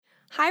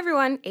Hi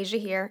everyone, Asia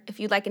here. If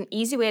you'd like an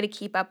easy way to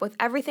keep up with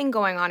everything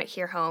going on at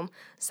Here Home,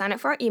 sign up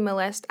for our email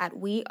list at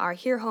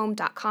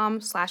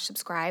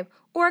weareherehome.com/subscribe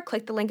or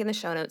click the link in the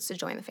show notes to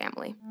join the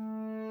family.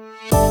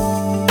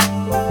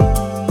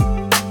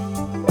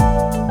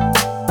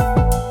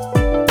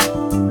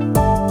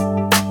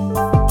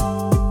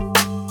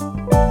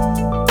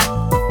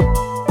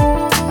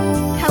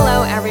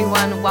 Hello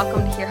everyone,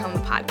 welcome to Here Home the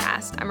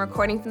podcast. I'm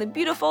recording from the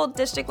beautiful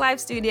District Live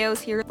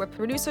studios here with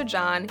producer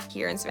John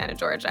here in Savannah,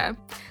 Georgia.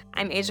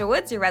 I'm Asia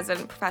Woods, your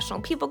resident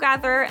professional people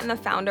gatherer and the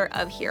founder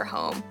of Here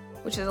Home,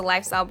 which is a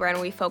lifestyle brand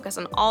where we focus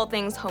on all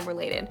things home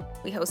related.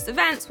 We host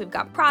events, we've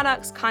got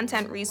products,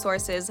 content,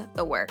 resources,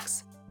 the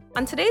works.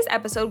 On today's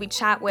episode, we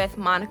chat with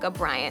Monika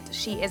Bryant.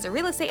 She is a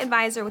real estate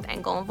advisor with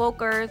Engel and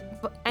Volkers.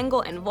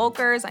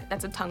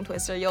 That's a tongue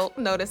twister. You'll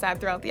notice that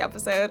throughout the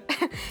episode.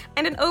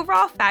 And an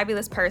overall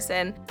fabulous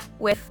person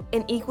with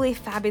an equally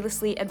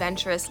fabulously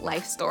adventurous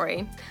life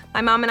story.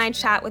 My mom and I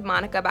chat with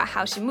Monika about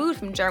how she moved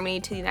from Germany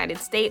to the United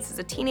States as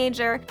a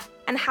teenager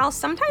and how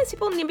sometimes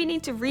people maybe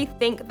need to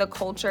rethink the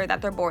culture that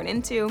they're born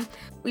into.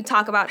 We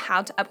talk about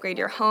how to upgrade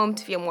your home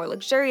to feel more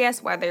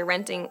luxurious, whether you're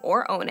renting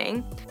or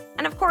owning.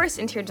 And of course,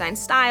 interior design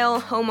style,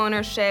 home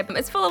ownership.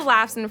 It's full of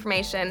laughs and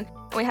information, and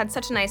we had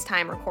such a nice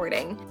time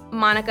recording.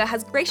 Monika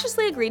has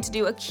graciously agreed to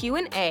do a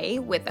Q&A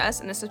with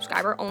us in the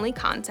subscriber-only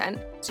content.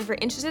 So if you're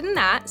interested in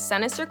that,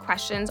 send us your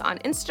questions on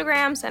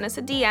Instagram, send us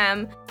a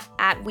DM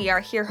at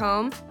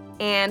weareherehome,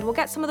 and we'll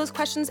get some of those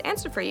questions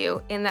answered for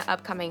you in the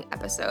upcoming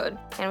episode.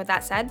 And with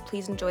that said,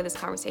 please enjoy this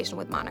conversation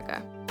with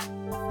Monika.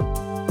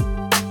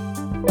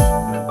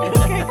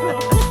 Okay, cool.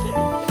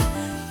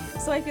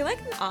 So I feel like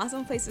an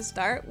awesome place to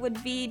start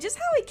would be just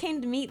how we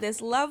came to meet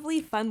this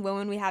lovely, fun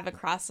woman we have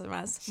across from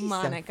us,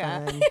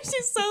 Monika. So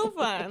She's so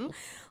fun.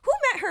 Who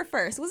met her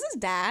first? Was this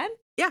Dad?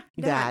 Yeah,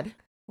 Dad.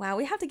 Wow,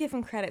 we have to give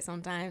him credit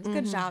sometimes.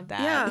 Good job,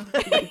 Dad.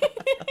 Yeah.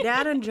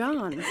 Dad and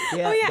John.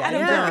 Yeah, Oh, yeah, Dad at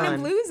and a John.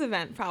 blues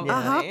event,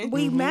 probably.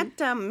 We met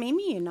them,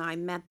 Mimi and I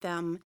met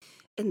them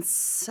in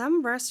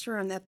some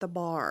restaurant at the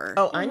bar.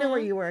 Oh, I know where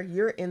you were.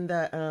 You're in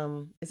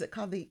the is it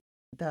called the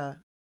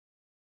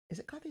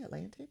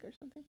Atlantic or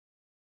something?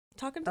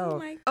 Talking to Oh.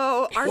 the mic.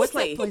 Oh, What's that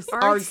Ardsley. place?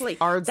 Ardsley.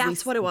 Ardsley.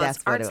 That's what it was.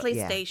 That's what it- Ardsley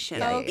yeah. Station.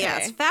 Yeah, yeah,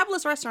 Yes, yeah.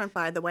 fabulous restaurant,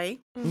 by the way.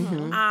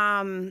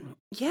 Mhm.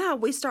 Yeah,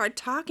 we started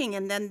talking,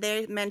 and then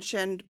they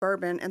mentioned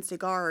bourbon and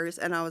cigars,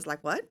 and I was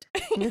like, "What?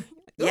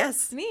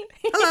 Yes. It's me.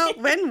 Hello,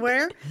 when,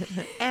 where?"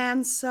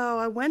 And so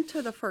I went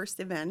to the first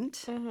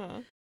event,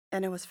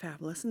 and it was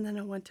fabulous. And then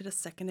I went to the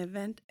second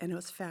event, and it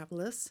was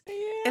fabulous.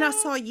 And I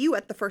saw you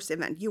at the first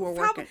event. You were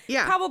working.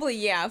 Yeah. Probably,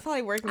 yeah.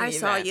 Probably working I the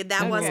saw event. you.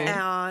 That was Okay.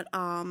 at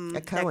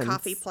that Cohen's.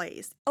 coffee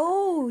place.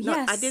 Oh, No,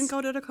 yes. I didn't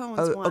go to the Cohen's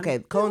Oh, one. okay.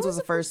 Cohen's was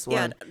the first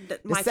Yeah, one. the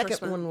The second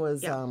first one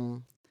was Yeah.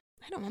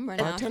 I don't remember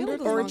now. I feel Bartender? like it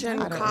was a long Origin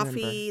time I ago. don't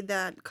Coffee,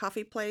 that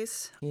coffee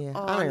place. yeah.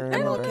 on I don't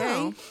remember.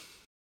 MLK.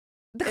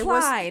 The It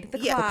was- Clyde. The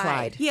yeah, Clyde. the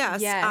Clyde.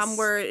 Yes, Yes.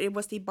 where it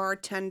was the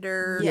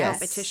bartender Yes.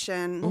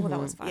 competition. Oh, that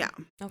was fun. Yeah.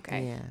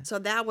 Okay. Yeah. So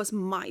that was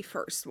my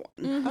first one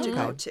Mhm. to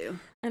go Okay. to.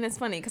 And it's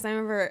funny because I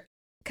remember,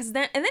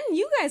 then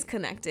you guys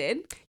connected.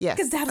 Yes.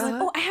 Because Dad was like,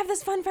 Uh-huh. oh, I have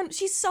this fun friend.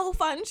 She's so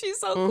fun. She's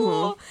so Mhm.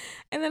 cool.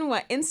 And then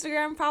what?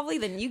 Instagram probably.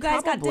 Then you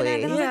guys got dinner.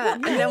 And then I was Yeah, like,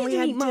 and well, I then need we to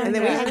had meet dinner. Monika. And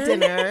then we had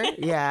dinner.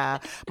 Yeah.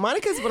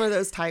 Monica's one of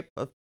those type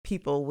of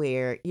people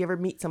where you ever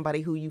meet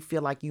somebody who you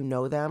feel like you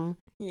know them,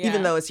 Yeah.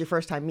 even though it's your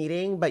first time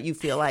meeting, but you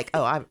feel like,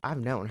 oh, I've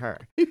known her.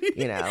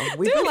 You know,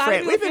 we've Do a been lot of friends.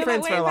 people We've been feel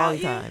friends that for a way long about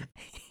you? time.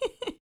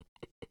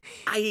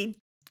 I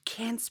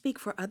can't speak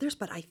for others,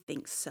 but I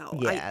think so.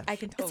 Yeah. I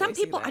can totally Some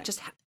see people, that. I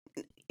just,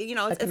 it's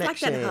like that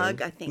connection.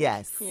 hug, I think.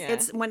 Yes. Yeah.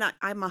 It's when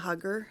I'm a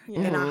hugger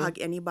and I hug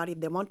anybody,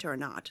 they want to or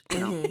not.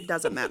 It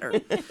doesn't matter.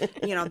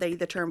 They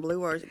either turn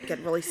blue or get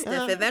really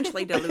stiff.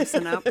 Eventually they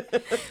loosen up.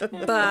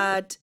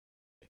 But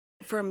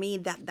for me,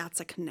 that's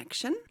a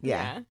connection.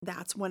 Yeah.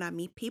 That's when I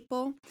meet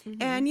people.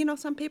 Mhm. And,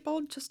 some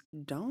people just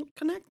don't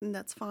connect, and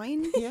that's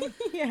fine. Yeah.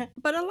 Yeah.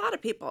 But a lot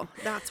of people,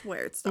 that's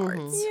where it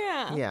starts.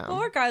 Yeah. Yeah. Well,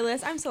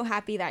 regardless, I'm so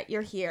happy that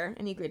you're here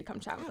and you agreed to come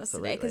chat with us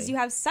today because Absolutely. you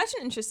have such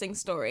an interesting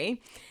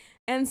story.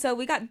 And so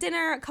we got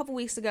dinner a couple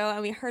weeks ago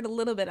and we heard a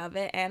little bit of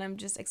it. And I'm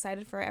just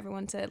excited for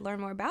everyone to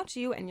learn more about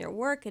you and your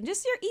work and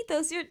just your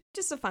ethos. You're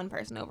just a fun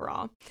person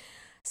overall.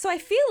 So I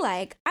feel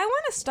like I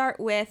want to start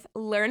with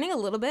learning a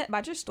little bit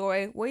about your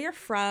story, where you're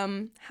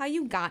from, how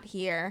you got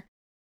here.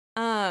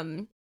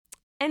 And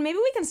maybe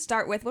we can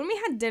start with when we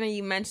had dinner,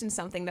 you mentioned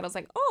something that I was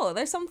like, oh,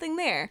 there's something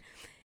there.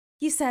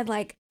 You said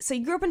so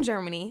you grew up in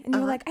Germany and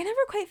you were like, I never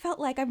quite felt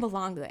like I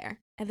belonged there.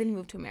 And then you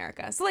moved to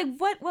America. So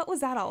what was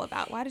that all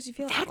about? Why did you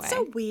feel that way? That's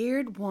a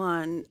weird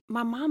one.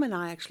 My mom and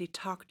I actually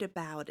talked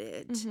about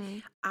it.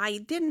 Mhm. I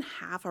didn't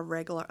have a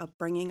regular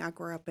upbringing. I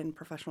grew up in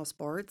professional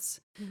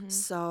sports. Mhm.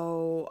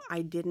 So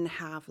I didn't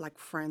have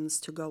friends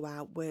to go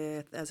out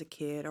with as a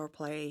kid or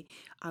play.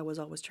 I was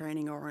always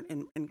training or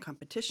in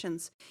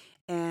competitions.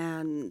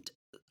 And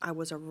I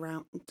was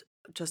around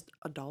just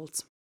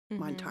adults.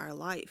 my entire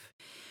life.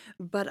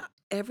 But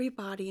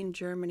everybody in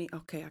Germany,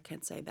 okay, I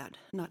can't say that.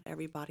 Not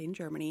everybody in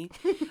Germany.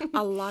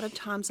 A lot of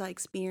times I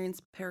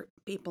experience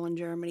people in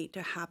Germany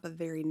to have a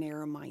very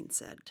narrow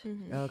mindset.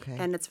 Okay.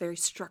 And it's very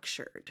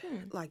structured.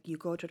 Like you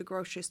go to the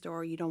grocery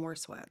store, you don't wear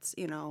sweats,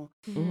 you know.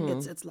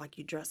 It's like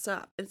you dress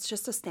up. It's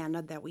just a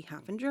standard that we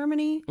have in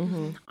Germany.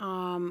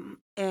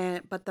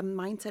 But the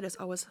mindset is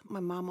always, my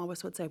mom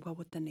always would say, what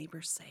would the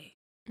neighbors say?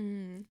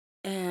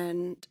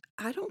 And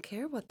I don't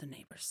care what the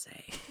neighbors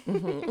say.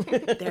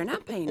 They're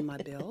not paying my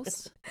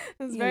bills.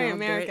 That's very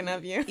American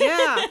of you.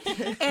 Yeah.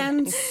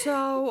 And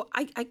so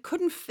I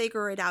couldn't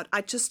figure it out.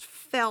 I just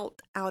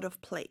felt out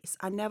of place.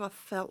 I never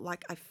felt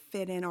like I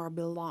fit in or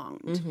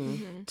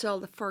belonged till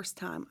the first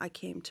time I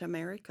came to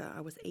America.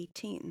 I was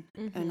 18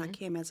 and I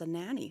came as a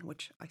nanny,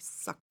 which I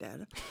sucked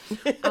at.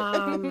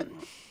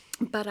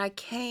 But I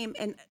came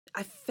and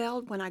I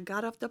felt when I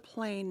got off the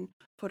plane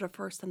for the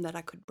first time that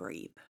I could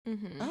breathe.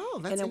 Oh,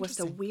 that's And it was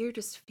the interesting.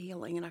 weirdest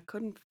feeling and I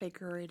couldn't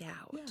figure it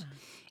out. Yeah.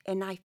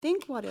 And I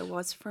think what it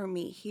was for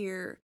me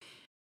here,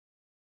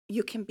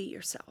 you can be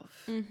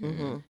yourself.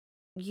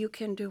 You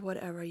can do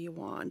whatever you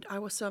want. I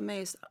was so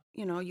amazed.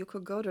 You know, you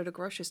could go to the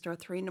grocery store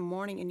 3 a.m.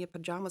 in your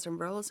pajamas,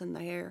 umbrellas in the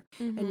hair,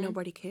 and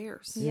nobody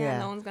cares. Yeah,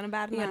 no one's gonna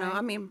bat an You know, eye.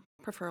 I mean,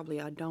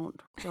 preferably I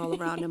don't roll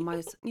around in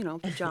my,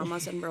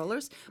 pajamas and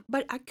rollers,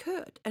 but I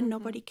could, and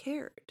nobody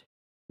cared.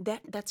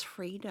 That's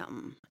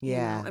freedom.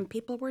 Yeah. You know? And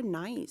people were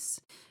nice,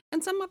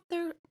 and some up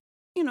there,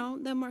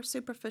 them are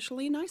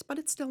superficially nice, but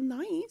it's still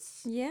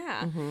nice.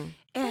 Yeah.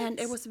 And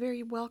it was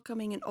very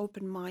welcoming and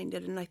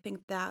open-minded, and I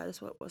think that is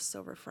what was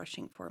so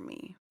refreshing for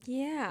me.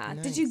 Yeah.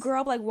 Nice. Did you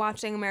grow up like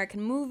watching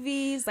American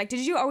movies? Like, did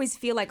you always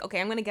feel like, okay,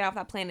 I'm gonna get off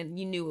that plane, and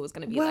you knew it was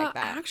gonna be like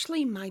that?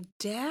 Actually, my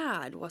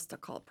dad was the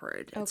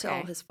culprit. It's all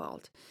Okay. his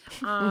fault.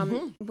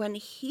 When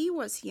he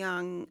was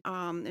young,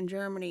 in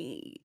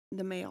Germany,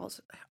 the males,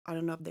 I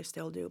don't know if they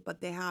still do, but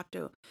they had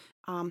to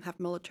have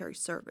military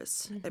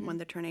service. And when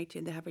they turn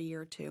 18, they have a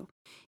year or two.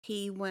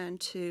 He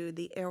went to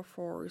the Air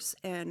Force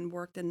and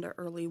worked in the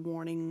early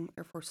warning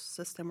Air Force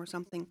system or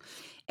something.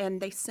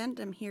 And they sent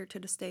him here to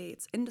the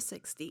States in the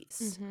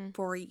 60s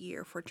for a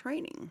year for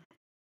training.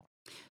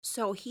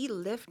 So he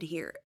lived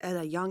here at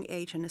a young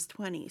age in his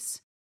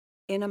 20s.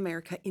 In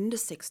America in the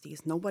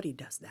 60s. Nobody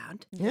does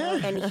that. Yeah.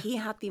 And he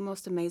had the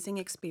most amazing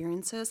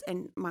experiences.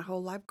 And my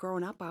whole life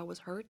growing up, I always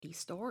heard these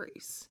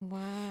stories.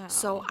 Wow.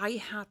 So I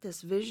had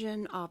this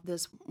vision of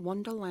this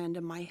wonderland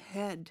in my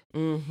head.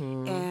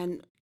 Mm-hmm.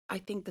 And I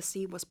think the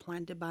seed was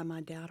planted by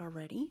my dad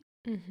already.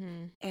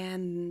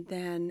 And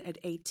then at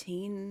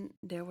 18,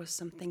 there was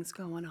some things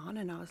going on.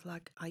 And I was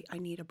like, I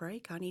need a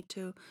break. I need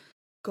to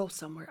go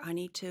somewhere. I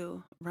need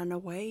to run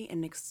away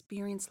and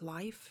experience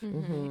life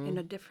in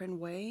a different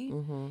way.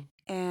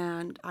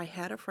 And I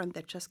had a friend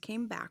that just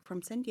came back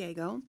from San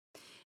Diego,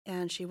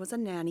 and she was a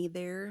nanny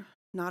there.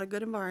 Not a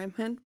good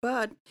environment,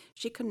 but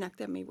she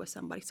connected me with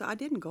somebody. So I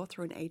didn't go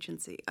through an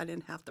agency. I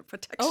didn't have the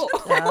protection.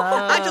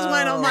 I just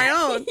went on my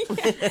own.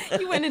 Yeah,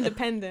 you went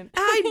independent.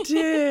 I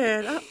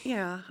did.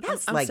 Yeah.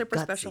 That's I'm like super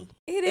gutsy. special.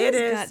 It It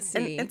is is.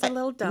 gutsy. And it's a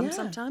little dumb Yeah.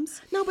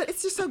 sometimes. No, but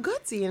it's just so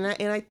gutsy,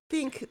 and I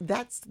think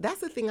that's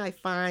the thing I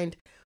find.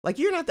 Like,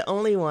 you're not the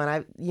only one.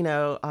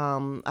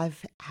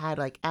 I've had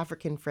like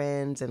African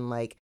friends and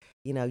like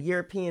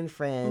European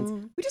friends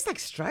who just like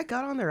strike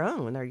out on their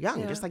own when they're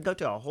young. Yeah. Just like go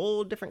to a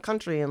whole different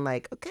country and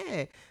like,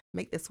 okay,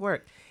 make this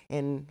work.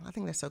 And I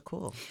think that's so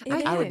cool.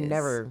 It I would is.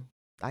 never.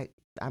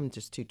 I'm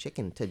just too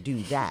chicken to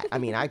do that. I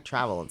mean, I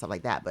travel and stuff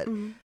like that, but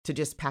to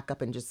just pack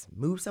up and just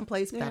move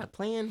someplace without Yeah. a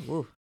plan.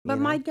 Woo, But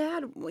my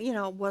dad,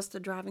 was the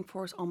driving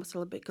force almost a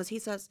little bit because he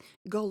says,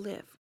 go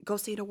live, go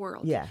see the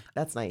world. Yeah,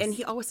 that's nice. And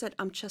he always said,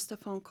 I'm just a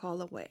phone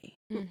call away.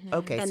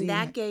 okay, And so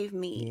that gave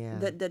me Yeah.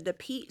 the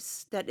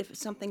peace that if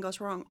something goes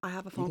wrong, I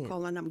have a phone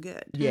call and I'm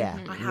good. yeah,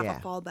 I have yeah.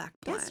 a fallback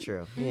plan. That's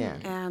true. Yeah.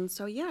 And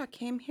so, I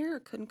came here,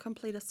 couldn't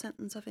complete a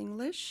sentence of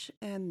English,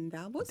 and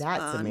that was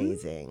That's fun.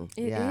 amazing.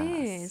 It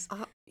is.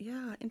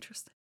 Yeah,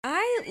 interesting.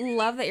 I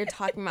love that you're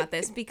talking about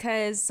this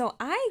because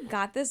I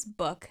got this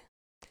book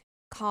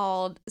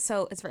called,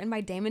 it's written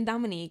by Damon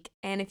Dominique,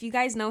 and if you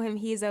guys know him,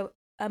 he's a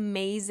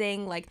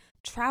amazing like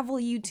travel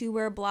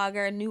YouTuber,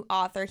 blogger, new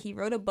author. He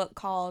wrote a book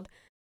called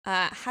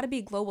How to Be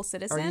a Global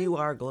Citizen. Or You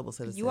Are a Global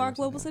Citizen. You Are a or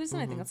Global something. Citizen.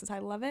 I think that's the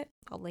title of it.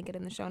 I'll link it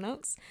in the show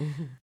notes.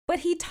 Mhm. But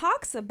he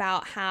talks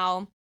about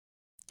how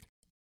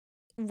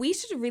we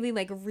should really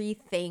like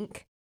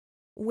rethink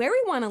where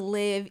we want to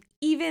live,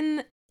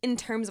 even in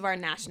terms of our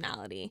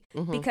nationality.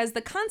 Because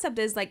the concept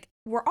is like,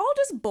 we're all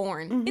just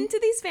born into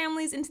these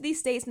families, into these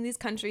states, and these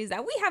countries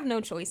that we have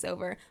no choice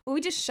over, but we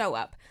just show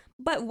up.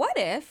 But what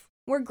if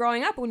we're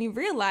growing up when you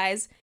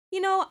realize,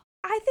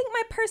 I think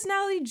my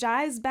personality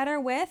jives better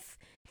with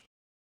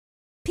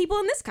people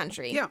in this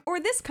country or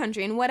this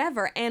country and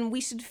whatever, and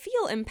we should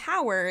feel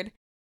empowered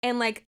and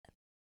like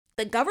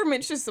the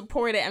government should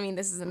support it. I mean,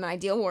 this is an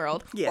ideal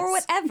world or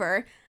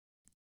whatever.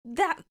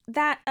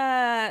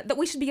 That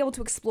we should be able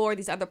to explore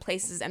these other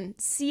places and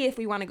see if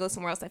we want to go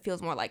somewhere else that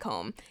feels more like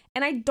home.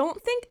 And I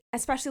don't think,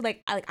 especially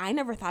like I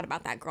never thought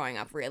about that growing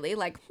up really.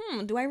 Like,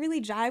 do I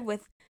really jive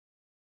with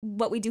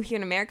what we do here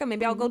in America.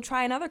 Maybe I'll go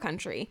try another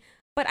country.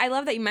 But I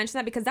love that you mentioned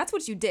that because that's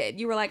what you did.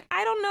 You were like,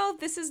 I don't know,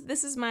 this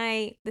is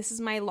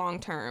my long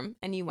term,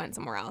 and you went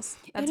somewhere else.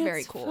 That's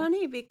very cool. It's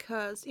funny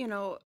because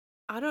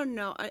I don't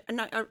know, I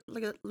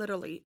like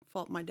literally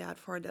fault my dad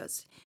for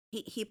this.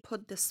 He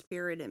put the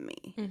spirit in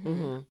me,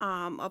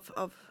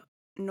 of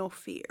no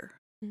fear.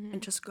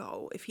 And just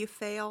go. If you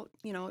fail,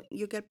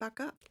 you get back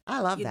up. I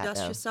love you that.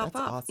 dust though. yourself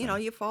That's up.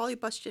 Awesome. You fall, you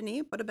bust your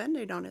knee, put a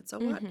band-aid on it. So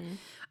what?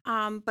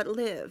 But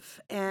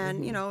live.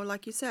 And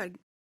like you said,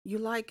 you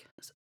like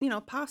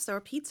pasta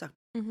or pizza.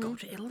 Go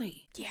to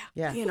Italy.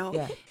 Yeah.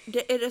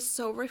 It is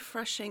so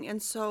refreshing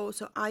and so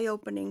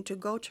eye-opening to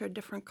go to a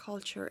different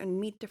culture and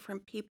meet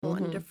different people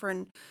and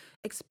different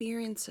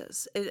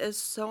experiences. It is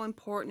so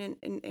important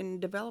in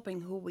developing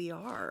who we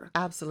are.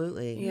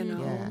 Absolutely.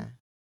 Yeah.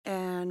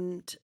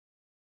 And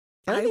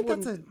I think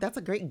that's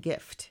a great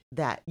gift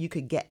that you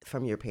could get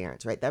from your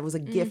parents, right? That was a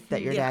gift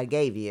that your dad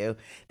gave you.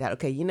 That,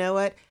 okay, you know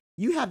what?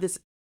 You have this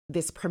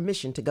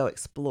permission to go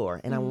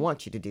explore, and I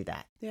want you to do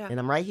that. Yeah. And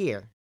I'm right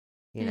here,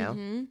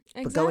 Exactly.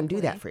 But go and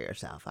do that for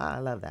yourself. I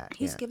love that.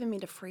 He's given me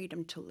the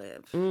freedom to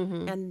live,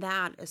 and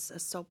that is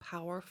so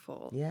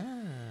powerful.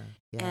 Yeah.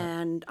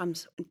 And I'm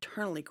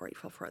eternally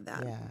grateful for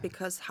that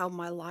because how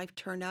my life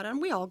turned out,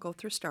 and we all go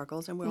through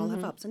struggles, and we all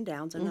have ups and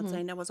downs. I'm not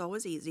saying that was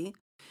always easy.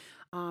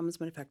 As a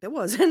matter of fact, it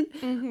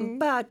wasn't.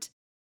 But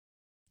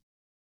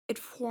it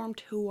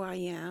formed who I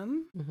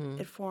am.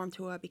 It formed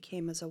who I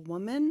became as a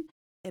woman.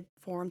 It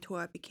formed who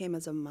I became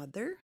as a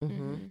mother.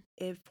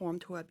 It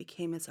formed who I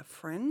became as a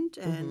friend.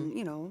 And,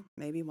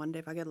 maybe one day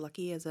if I get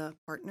lucky as a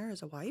partner,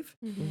 as a wife,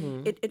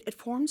 it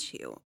forms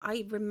you.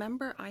 I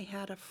remember I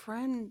had a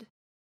friend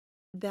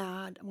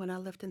that when I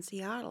lived in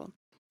Seattle,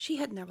 she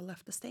had never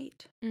left the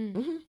state.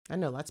 I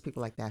know lots of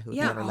people like that who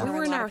Yeah, never we left.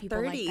 were in lot our of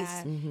people like 30s.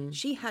 that.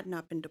 She had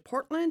not been to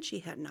Portland. She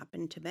had not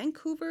been to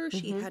Vancouver.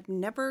 She had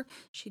never,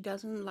 she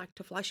doesn't like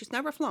to fly. She's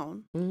never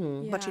flown,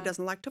 but she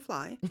doesn't like to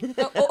fly.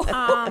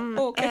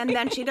 Okay. And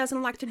then she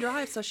doesn't like to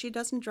drive, so she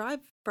doesn't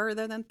drive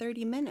further than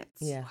 30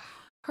 minutes. Yeah.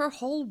 Her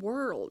whole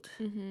world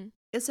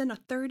is in a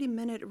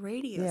 30-minute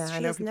radius. Yeah, I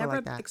She know has people never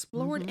like that.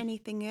 explored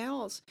anything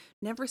else,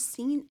 never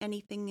seen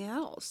anything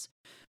else.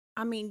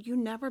 I mean, you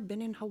never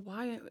been in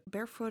Hawaii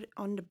barefoot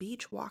on the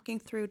beach walking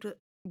through the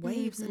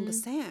waves and the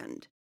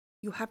sand.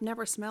 You have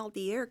never smelled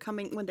the air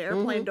coming when the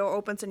airplane door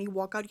opens and you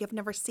walk out. You have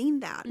never seen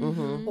that.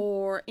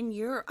 Or in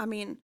Europe, I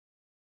mean,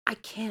 I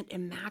can't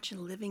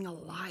imagine living a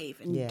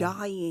life and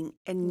dying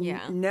and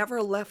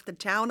never left the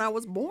town I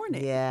was born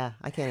in. Yeah,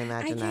 I can't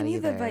imagine that I can't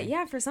either,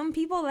 but for some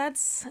people,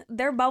 that's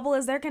their bubble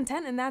is their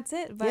content, and that's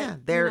it.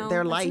 But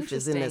their life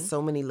is in interesting.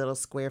 so many little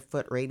square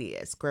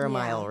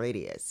mile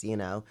radius.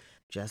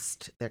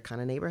 Just their kind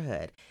of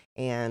neighborhood.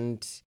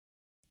 And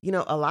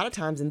a lot of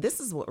times, and this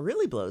is what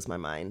really blows my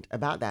mind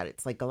about that.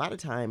 It's like a lot of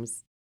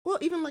times, well,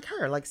 even like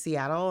her, like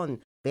Seattle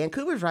and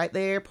Vancouver's right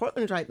there,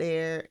 Portland's right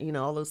there.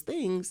 All those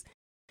things.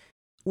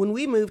 When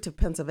we moved to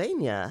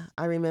Pennsylvania,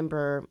 I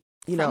remember.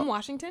 From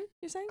Washington,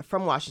 you're saying?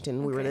 From Washington.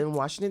 Okay. We were in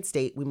Washington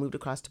State. We moved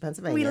across to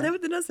Pennsylvania. We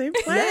lived in the same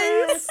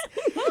place.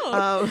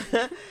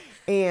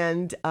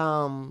 And,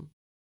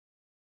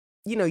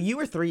 you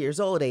were 3 years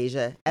old,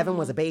 Asia. Evan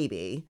was a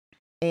baby.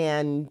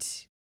 And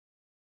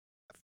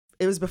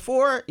it was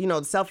before,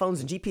 the cell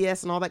phones and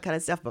GPS and all that kind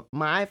of stuff. But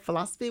my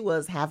philosophy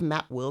was have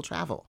map, will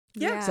travel.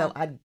 Yeah. So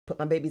I'd put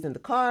my babies in the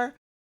car,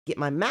 get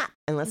my map,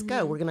 and let's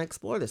go. We're going to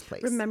explore this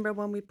place. Remember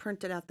when we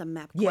printed out the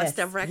MapQuest Yes,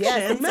 directions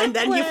yes, and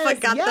then you MapQuest,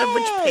 forgot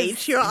which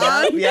page you're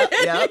on? Yep.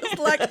 It's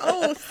like,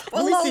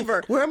 pull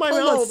over. Where am I pull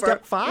now? over.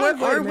 Step 5?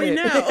 Where are we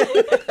now?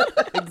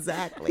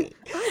 Exactly.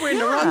 We're in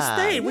the wrong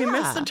state. We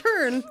missed the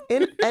turn.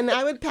 And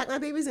I would pack my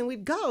babies and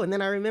we'd go. And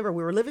then I remember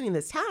we were living in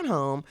this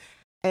townhome.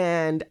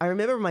 And I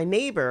remember my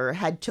neighbor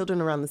had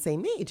children around the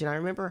same age. And I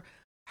remember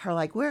her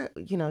like, where,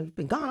 you've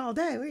been gone all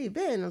day. Where you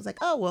been? And I was like,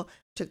 oh, well,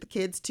 took the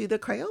kids to the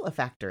Crayola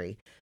factory.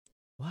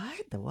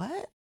 What? The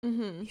what?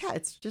 Yeah,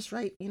 it's just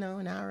right,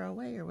 an hour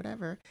away or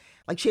whatever.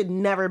 Like she had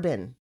never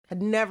been.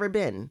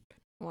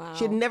 Wow.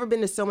 She had never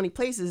been to so many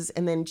places.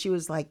 And then she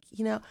was like,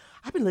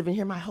 I've been living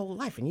here my whole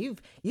life. And you've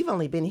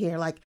only been here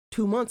like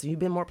 2 months and you've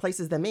been more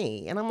places than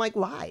me. And I'm like,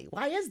 why?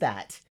 Why is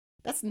that?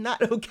 That's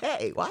not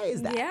okay. Why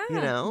is that? Yeah.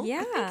 I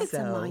think it's a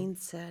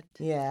mindset.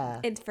 Yeah.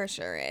 It for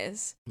sure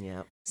is.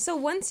 Yeah. So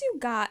once you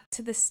got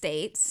to the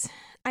States,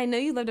 I know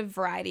you lived a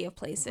variety of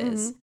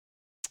places.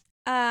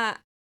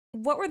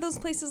 What were those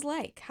places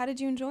like? How did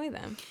you enjoy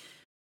them?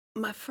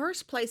 My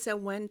first place I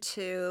went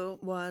to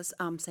was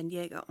San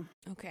Diego.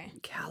 Okay.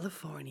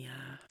 California.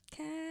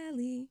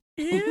 Cali.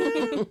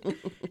 Yeah.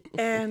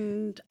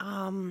 And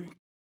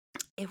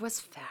it was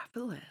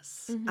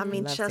fabulous. I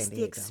mean, Love just San the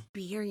Diego.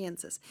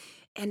 experiences.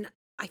 And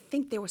I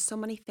think there were so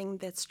many things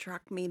that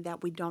struck me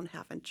that we don't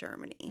have in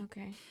Germany.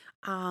 Okay.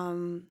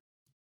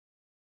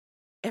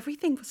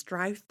 Everything was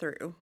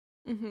drive-through.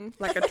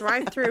 Like a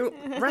drive-through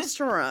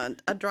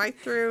restaurant, a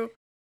drive-through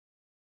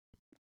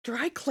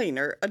dry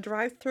cleaner, a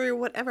drive-through,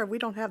 whatever. We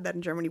don't have that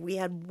in Germany. We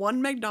had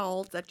one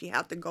McDonald's that you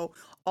had to go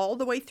all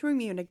the way through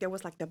Munich. There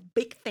was like the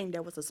big thing.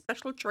 There was a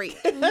special treat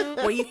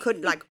where you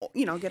could like,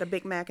 get a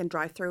Big Mac and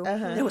drive through.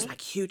 It was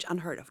like huge,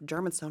 unheard of.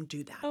 Germans don't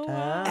do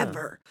that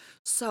ever.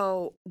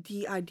 So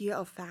the idea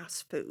of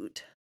fast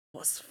food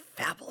was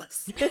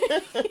fabulous.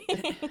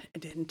 It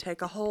didn't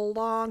take a whole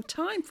long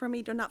time for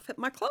me to not fit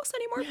my clothes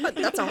anymore, but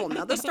that's a whole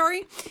nother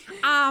story.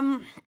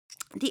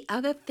 The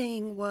other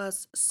thing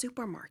was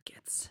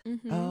supermarkets.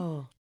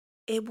 Oh.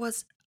 It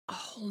was a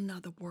whole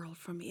nother world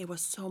for me. It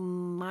was so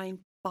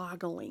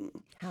mind-boggling.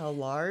 How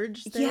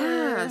large they were?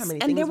 Yes, How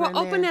many and they things were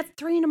open there? at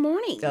 3 a.m.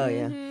 Oh,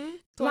 yeah.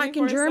 Like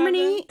in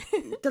Germany,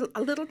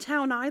 a little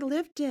town I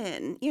lived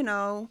in,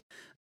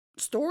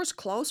 stores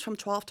closed from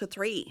 12 to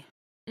 3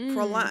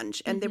 for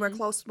lunch, and they were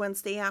closed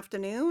Wednesday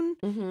afternoon,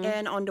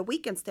 and on the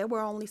weekends they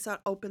were only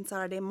open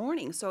Saturday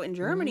morning. So in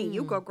Germany,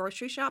 you go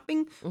grocery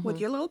shopping with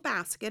your little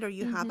basket, or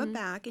you have a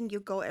bag, and you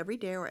go every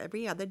day or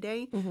every other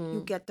day.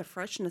 You get the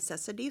fresh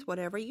necessities,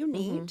 whatever you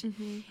need,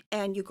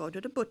 and you go to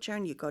the butcher,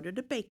 and you go to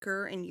the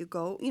baker, and you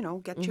go,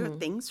 get your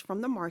things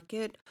from the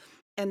market.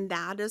 And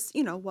that is,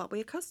 what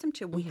we're accustomed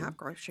to. We have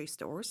grocery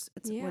stores.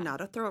 We're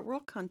not a third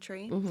world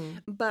country.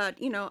 But,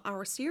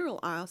 our cereal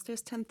aisles,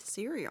 there's 10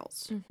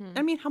 cereals.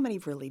 I mean, how many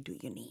really do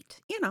you need?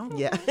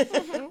 Yeah.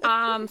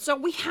 So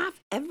we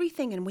have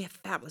everything, and we have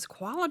fabulous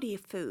quality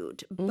of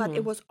food. But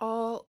it was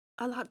all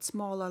a lot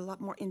smaller, a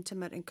lot more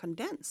intimate and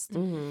condensed.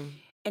 And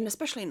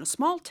especially in a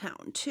small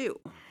town,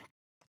 too.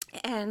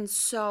 And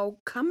so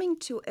coming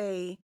to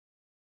a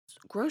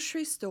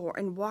grocery store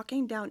and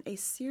walking down a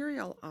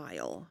cereal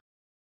aisle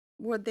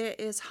where there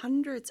is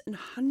hundreds and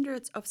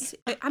hundreds of...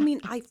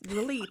 I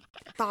really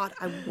thought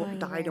I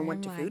died and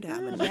went to food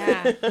heaven.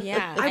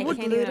 Yeah. I would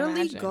can't even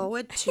literally imagine. go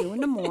at 2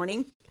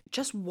 a.m,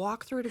 just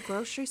walk through the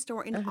grocery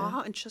store in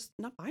awe and just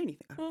not buy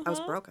anything. I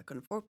was broke. I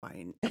couldn't afford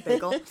buying a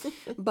bagel.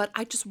 But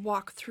I just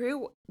walked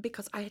through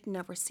because I had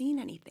never seen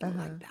anything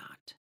like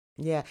that.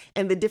 Yeah,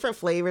 and the different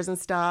flavors and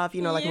stuff,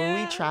 like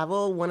when we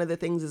travel, one of the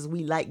things is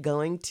we like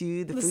going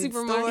to the food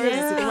supermarket.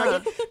 store, the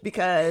supermarket,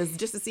 because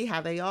just to see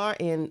how they are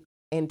and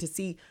to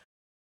see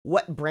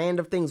what brand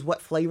of things,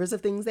 what flavors of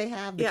things they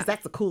have, because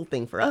that's the cool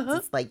thing for us.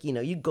 It's like,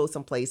 you go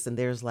someplace and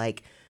there's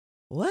like,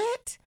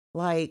 what?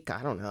 Like,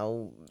 I don't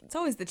know. It's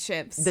always the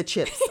chips.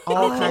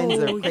 All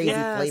kinds of crazy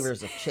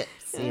flavors of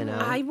chips,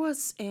 I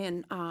was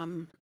in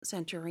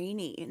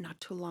Santorini not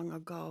too long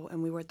ago,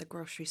 and we were at the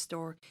grocery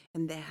store,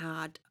 and they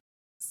had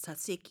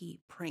tzatziki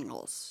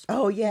Pringles.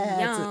 Oh,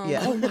 yeah.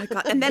 Yum. Oh, my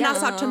God. And then I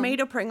saw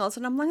tomato Pringles,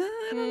 and I'm like,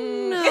 I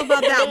don't know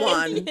about that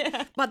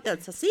one. But the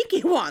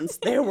tzatziki ones,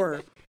 they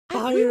were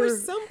fire. We were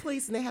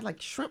someplace, and they had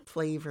like shrimp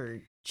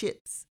flavored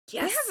chips. They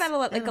have that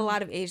a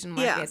lot of Asian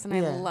markets, and I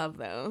love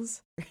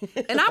those.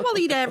 And I will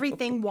eat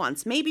everything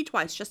once, maybe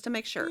twice, just to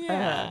make sure.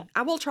 Yeah.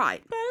 I will try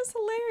it. That is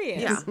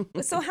hilarious.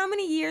 Yeah. So how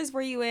many years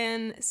were you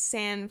in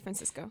San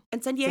Francisco?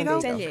 In San Diego?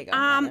 San Diego.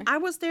 I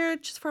was there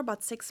just for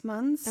about 6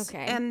 months.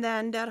 Okay. And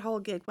then that whole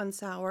gig went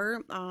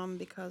sour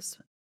because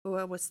who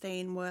I was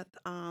staying with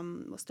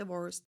was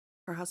divorced.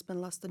 Her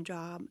husband lost a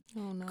job.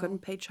 Oh, no.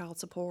 Couldn't pay child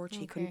support.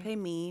 She couldn't pay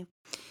me.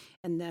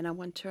 And then I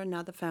went to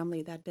another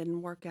family that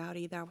didn't work out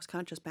either. I was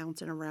kind of just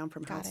bouncing around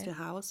from house to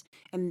house.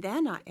 And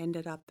then I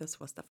ended up, this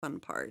was the fun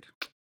part.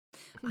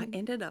 I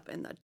ended up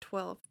in a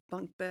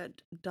 12-bunk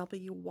bed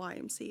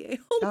WYMCA.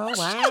 Oh,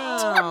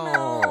 wow.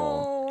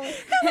 No.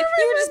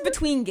 You were just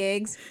between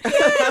gigs. I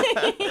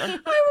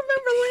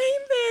remember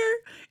laying there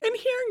and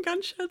hearing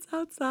gunshots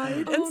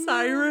outside and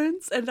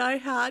sirens. And I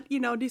had,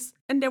 these,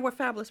 and they were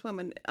fabulous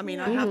women. I mean,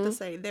 I have to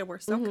say, they were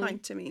so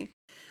kind to me.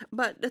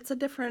 But it's a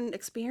different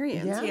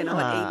experience,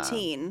 at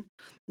 18,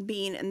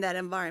 being in that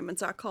environment.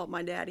 So I called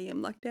my daddy.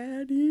 I'm like,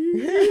 Daddy.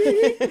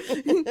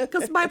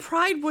 Because my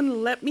pride wouldn't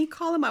let me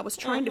call him. I was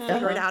trying to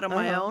figure it out on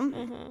my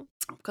own.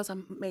 Because I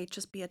may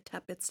just be a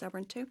bit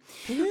stubborn too.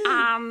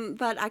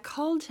 But I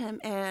called him,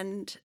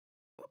 and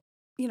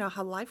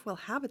how life will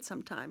have it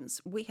sometimes.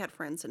 We had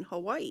friends in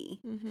Hawaii.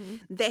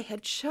 They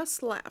had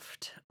just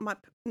left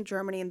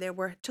Germany, and they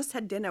just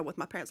had dinner with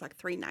my parents like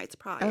 3 nights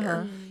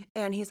prior.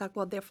 And he's like,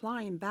 well, they're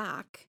flying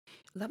back.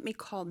 Let me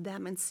call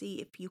them and see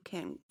if you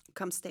can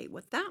come stay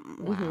with them.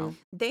 Wow.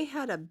 They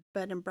had a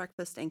bed and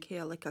breakfast in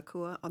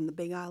Kealikakua on the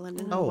Big Island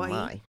in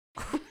Hawaii.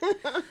 Oh,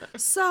 my.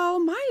 So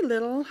my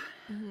little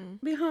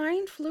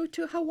behind flew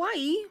to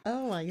Hawaii.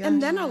 Oh, my gosh.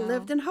 And then I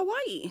lived in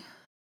Hawaii.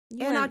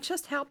 And I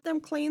just helped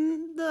them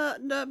clean the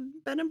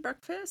bed and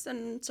breakfast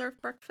and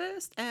serve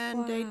breakfast.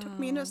 And they took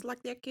me in as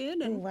like their kid.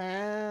 And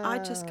I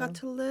just got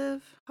to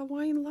live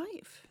Hawaiian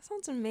life. That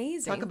sounds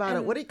amazing. Talk about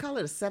it. What do you call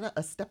it?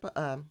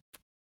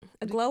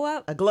 A glow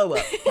up? A glow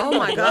up. Oh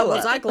my God,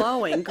 was I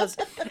glowing?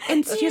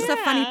 And here's the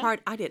funny part.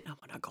 I didn't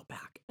want to go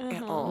back.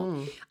 at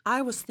all.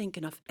 I was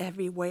thinking of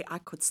every way I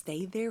could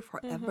stay there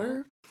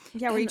forever.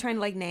 Yeah, were you trying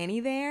to like nanny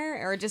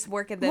there or just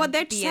work at the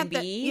They just had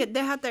B&B? they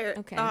had their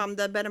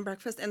the bed and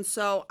breakfast, and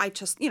so I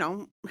just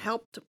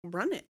helped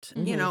run it,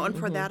 and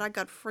for that I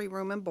got free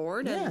room and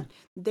board, and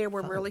they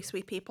were really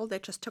sweet people. They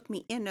just took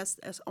me in as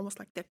almost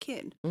like their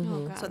kid.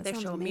 Oh, God, So they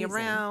showed me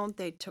around.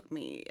 They took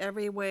me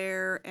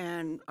everywhere,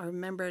 and I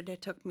remember they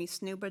took me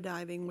scuba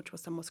diving, which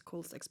was the most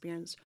coolest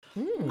experience,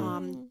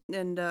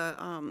 in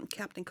the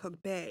Captain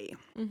Cook Bay,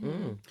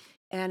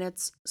 and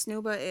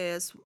scuba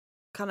is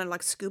kind of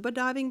like scuba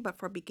diving, but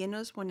for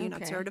beginners when you're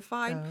not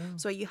certified.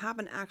 So you have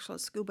an actual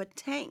scuba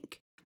tank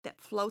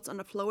that floats on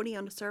the floaty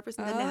on the surface,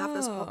 and then they have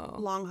this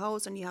long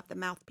hose, and you have the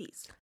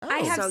mouthpiece. I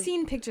have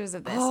seen pictures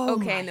of this.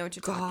 Okay, I know what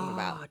you're talking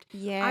about.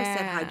 Yeah. I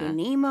said hi to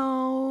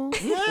Nemo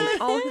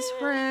and all his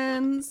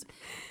friends.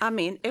 I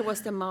mean, it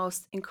was the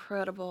most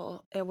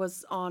incredible. It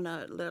was on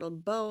a little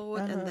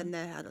boat, and then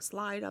they had a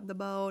slide up the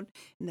boat,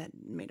 and then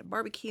made a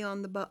barbecue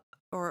on the boat.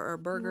 Or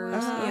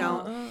burgers,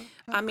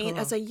 I mean,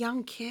 as a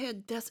young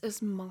kid, this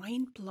is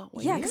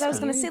mind-blowing. Yeah, because I was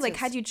going to say, like,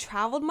 had you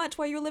traveled much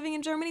while you were living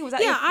in Germany? Was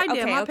that I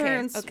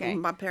did. Okay,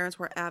 My parents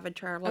were avid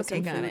travelers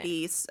and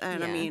foodies,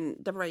 and I mean,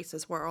 the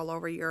races were all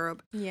over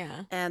Europe.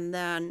 Yeah. And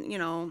then,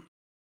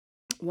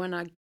 when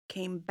I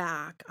came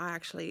back, I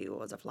actually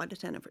was a flight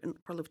attendant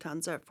for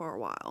Lufthansa for a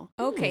while.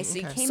 Okay, so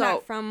you came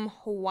back from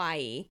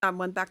Hawaii. I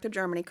went back to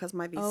Germany because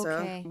my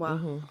visa,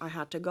 I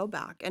had to go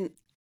back. And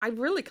I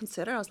really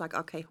considered, I was like,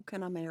 okay, who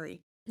can I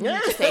marry?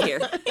 Stay here.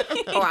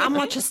 Or I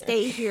want to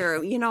stay here,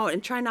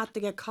 and try not to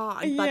get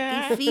caught.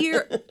 But the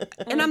fear,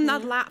 and I'm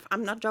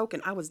not joking.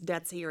 I was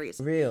dead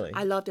serious. Really?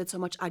 I loved it so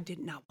much. I did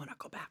not want to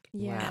go back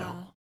at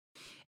all.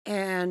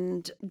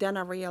 And then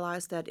I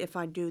realized that if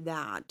I do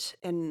that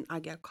and I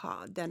get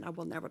caught, then I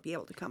will never be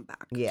able to come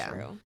back. Yeah.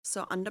 True.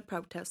 So under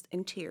protest,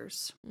 in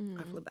tears,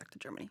 I flew back to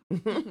Germany.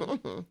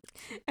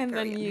 And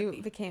then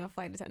you became a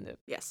flight attendant.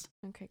 Yes.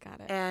 Okay, got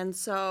it. And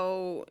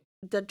so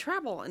the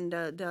travel and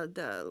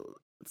the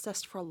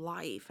zest for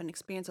life and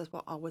experiences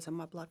were always in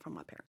my blood from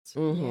my parents.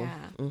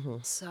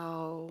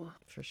 So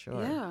for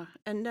sure. Yeah.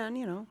 And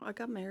then, I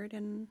got married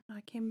and I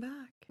came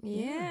back.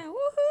 Yeah. Woohoo!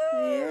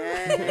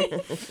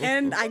 Yay!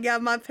 And I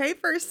got my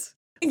papers.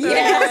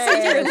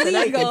 Yes, you're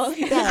legal.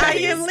 I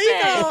am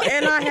legal,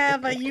 and I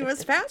have a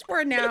U.S.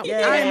 passport now.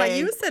 Yay. I am a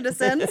U.S.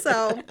 citizen,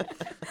 so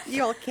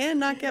you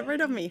cannot get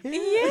rid of me.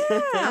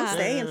 Yeah. I'm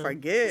staying for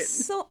good.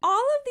 So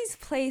all of these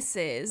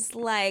places,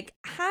 like,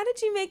 how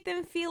did you make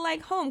them feel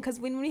like home? Because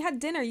when we had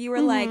dinner, you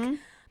were like,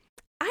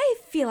 I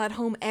feel at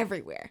home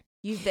everywhere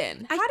you've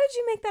been. How did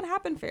you make that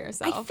happen for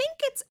yourself? I think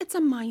it's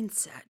a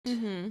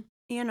mindset.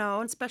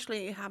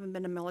 Especially having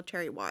been a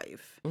military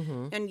wife,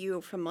 and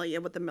you're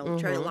familiar with the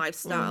military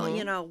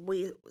lifestyle.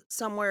 We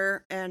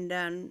somewhere and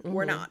then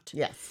we're not.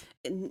 Yes.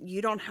 And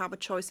you don't have a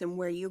choice in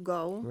where you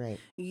go. Right.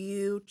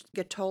 You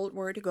get told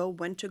where to go,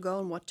 when to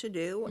go, and what to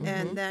do,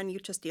 and then you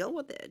just deal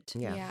with it.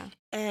 Yeah.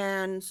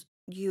 And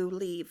you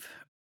leave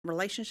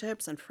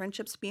relationships and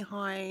friendships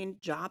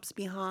behind, jobs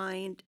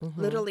behind.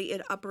 Literally,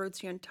 it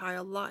uproots your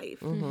entire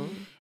life.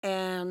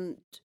 And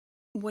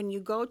when you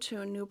go to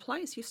a new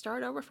place, you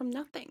start over from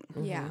nothing.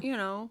 Yeah.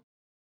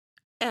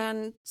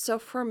 And so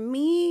for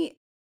me,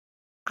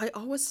 I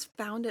always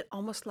found it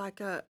almost like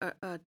a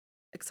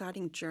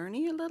exciting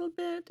journey a little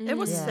bit. It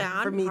was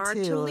sad, for me hard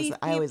too. to leave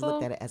I always people.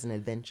 looked at it as an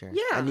adventure.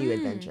 Yeah. A new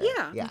adventure.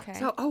 Yeah. Okay.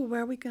 So,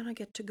 where are we going to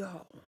get to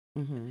go?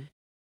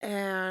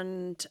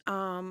 And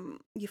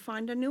you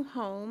find a new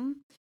home.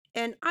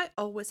 And I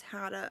always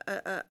had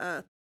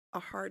a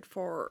heart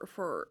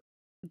for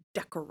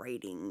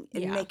decorating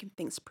and making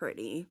things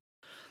pretty.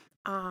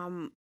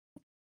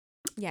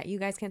 Yeah, you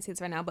guys can't see this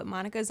right now, but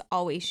Monica's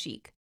always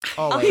chic.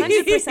 Always.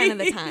 100% of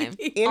the time.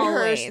 In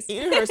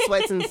her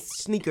sweats and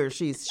sneakers,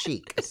 she's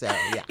chic. So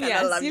yeah.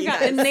 Yes, love you've you got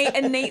guys.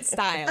 innate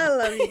style. I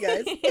love you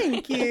guys.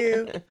 Thank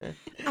you.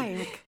 I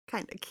am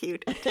kind of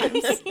cute at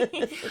times.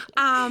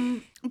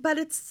 But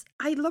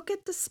I look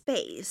at the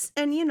space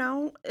and,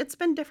 it's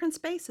been different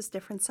spaces,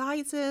 different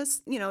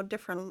sizes,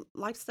 different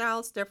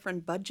lifestyles,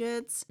 different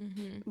budgets.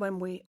 When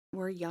we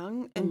were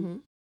young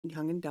and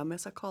dumb,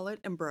 as I call it,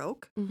 and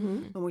broke.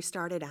 When we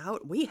started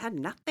out, we had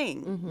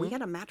nothing. We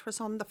had a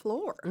mattress on the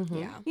floor,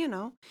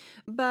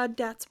 But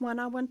that's when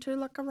I went to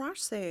like garage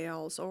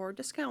sales or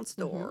discount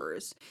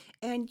stores.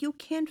 And you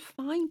can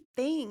find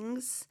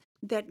things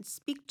that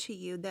speak to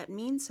you, that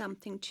mean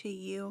something to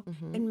you,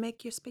 and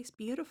make your space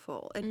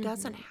beautiful. It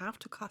doesn't have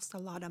to cost a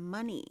lot of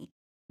money.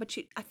 But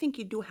I think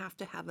you do have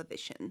to have a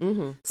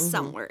vision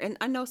somewhere. And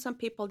I know some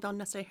people don't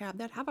necessarily have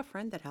that. Have a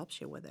friend that helps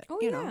you with it. Oh,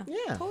 Yeah.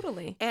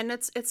 Totally. And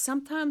it's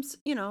sometimes,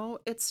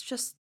 it's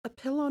just a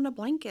pillow and a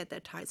blanket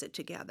that ties it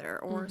together,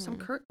 or some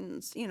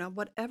curtains,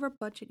 whatever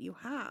budget you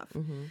have.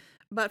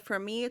 But for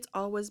me, it's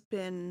always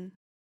been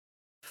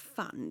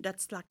fun.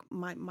 That's like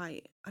my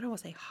I don't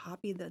want to say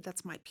hobby,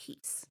 that's my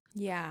piece.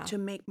 Yeah. To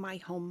make my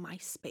home my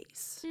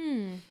space.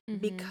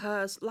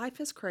 Because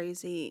life is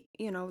crazy.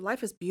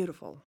 Life is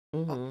beautiful.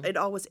 It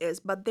always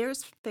is. But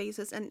there's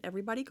phases, and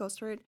everybody goes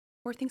through it,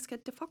 where things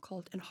get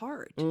difficult and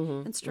hard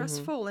and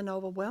stressful and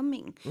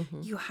overwhelming.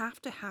 You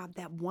have to have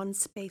that one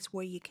space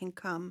where you can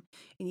come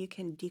and you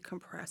can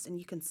decompress and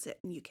you can sit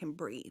and you can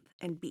breathe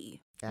and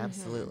be.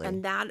 Absolutely.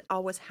 And that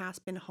always has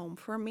been home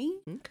for me.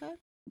 Okay.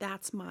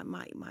 That's my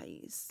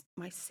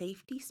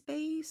safety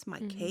space, my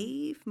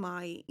cave,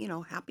 my,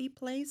 happy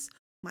place,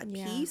 my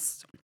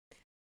peace.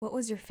 What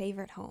was your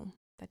favorite home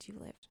that you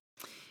lived?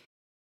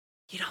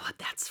 You know what?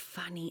 That's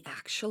funny,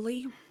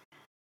 actually.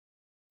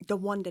 The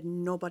one that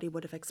nobody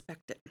would have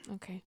expected.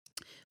 Okay.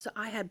 So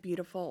I had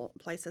beautiful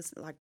places.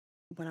 Like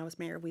when I was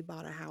married, we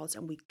bought a house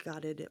and we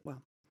gutted it.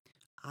 Well,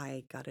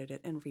 I gutted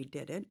it and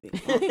redid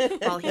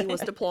it while he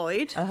was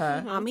deployed.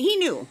 He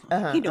knew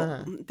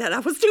that I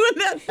was doing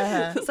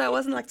that. So I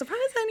wasn't like, surprise,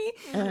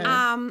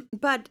 honey.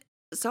 But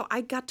so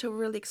I got to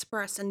really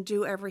express and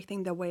do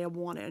everything the way I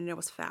wanted, and it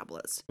was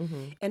fabulous.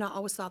 And I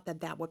always thought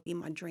that would be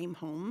my dream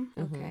home.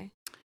 Okay.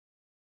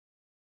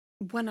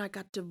 When I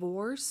got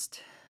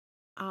divorced,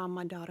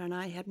 my daughter and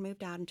I had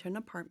moved out into an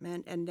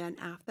apartment, and then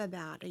after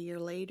that, a year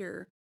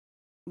later,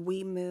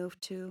 we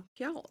moved to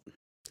Puyallup.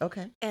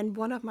 Okay. And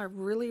one of my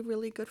really,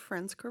 really good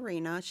friends,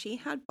 Karina, she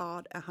had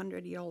bought a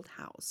 100-year-old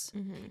house,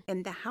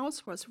 and the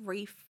house was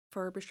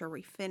refurbished or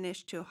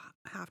refinished to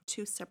have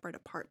 2 separate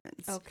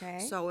apartments. Okay.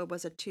 So it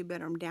was a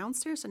 2-bedroom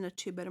downstairs and a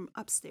 2-bedroom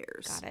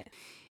upstairs. Got it.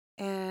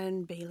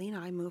 And Bailey and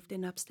I moved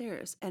in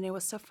upstairs, and it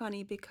was so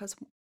funny because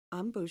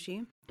I'm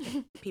bougie.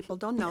 People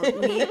don't know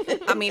me.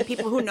 I mean,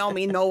 people who know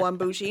me know I'm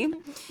bougie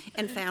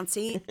and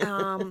fancy.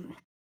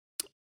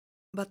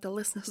 But the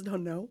listeners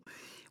don't know.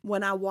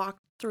 When I walked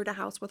through the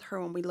house with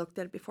her when we looked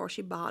at it before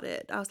she bought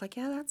it, I was like,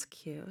 yeah, that's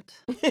cute.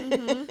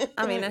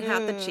 I mean, it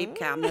had the cheap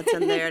cabinets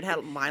in there. It had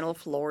vinyl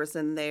floors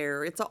in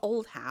there. It's an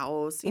old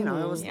house. It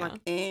was like,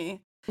 eh.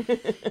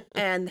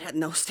 And had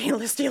no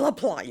stainless steel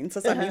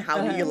appliances. I mean,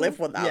 how do you live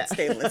without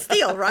stainless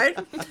steel, right?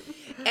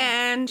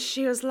 And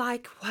she was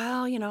like,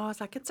 well, I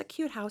was like, it's a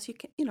cute house. You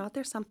can,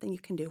 there's something you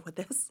can do with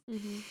this.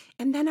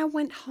 And then I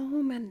went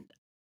home and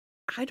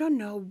I don't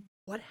know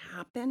what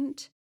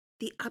happened.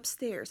 The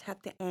upstairs had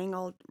the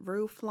angled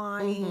roof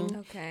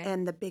line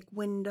and the big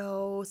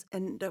windows,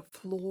 and the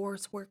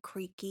floors were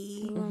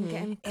creaky.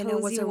 And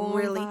it was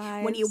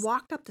vibes. When you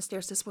walked up the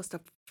stairs, this was the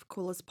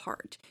coolest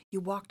part. You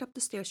walked up the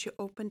stairs, you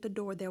opened the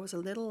door, there was a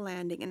little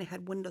landing, and it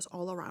had windows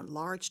all around,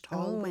 large,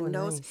 tall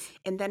windows. Nice.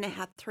 And then it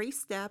had 3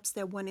 steps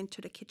that went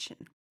into the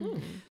kitchen.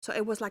 So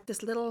it was like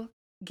this little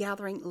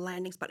gathering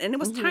landing spot. And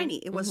it was tiny.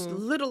 It was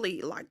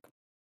literally like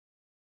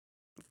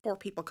 4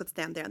 people could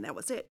stand there, and that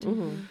was it.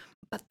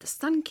 But the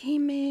sun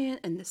came in,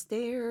 and the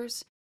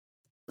stairs.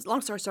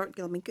 Long story short,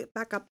 let me get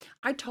back up.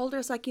 I told her,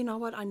 it's like, you know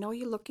what? I know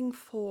you're looking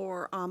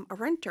for a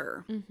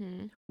renter.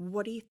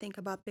 What do you think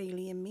about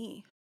Bailey and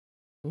me?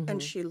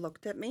 And she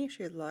looked at me.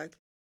 She's like,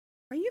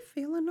 "Are you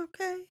feeling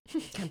okay?"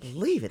 Can't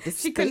believe it.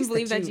 She couldn't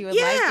believe that you would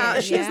like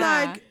it. She's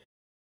like,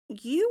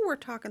 "You were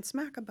talking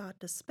smack about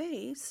the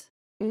space,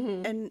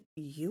 and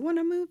you want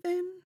to move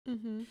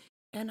in?"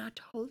 And I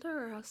told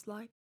her, I was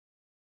like,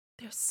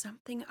 there's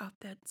something of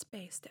that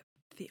space that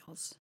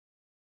feels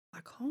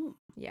like home.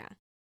 Yeah.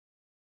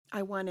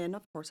 I went in,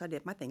 of course, I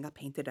did my thing. I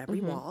painted every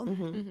wall.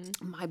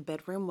 My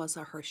bedroom was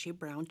a Hershey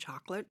brown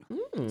chocolate.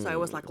 So it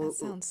was like, that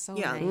sounds so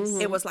nice.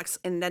 It was like,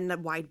 and then the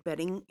white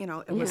bedding, it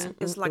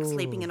was like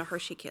sleeping in a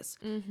Hershey kiss.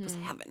 It was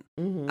heaven.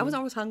 I was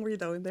always hungry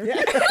though in there.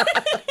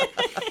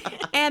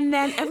 And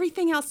then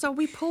everything else. So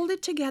we pulled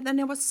it together, and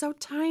it was so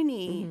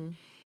tiny.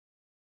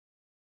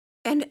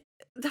 And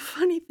the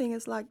funny thing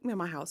is, like, in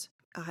my house,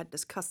 I had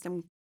this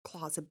custom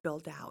closet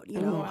built out,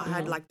 I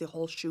had like the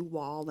whole shoe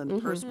wall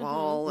and purse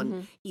wall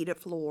and heated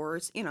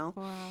floors,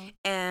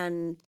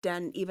 and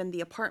then even the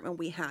apartment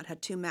we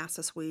had 2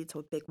 master suites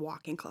with big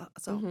walk-in closet,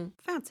 so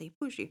fancy,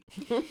 bougie.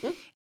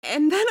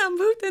 And then I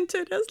moved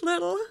into this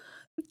little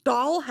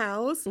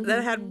dollhouse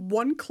that had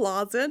 1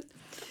 closet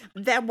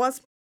that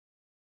was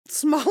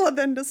smaller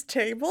than this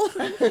table.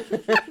 And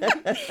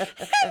I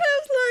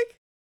was like,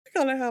 we're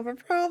gonna have a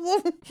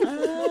problem.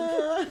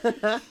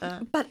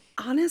 But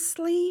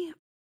honestly,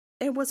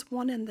 it was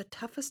one of the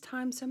toughest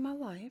times in my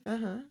life.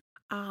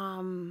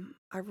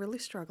 I really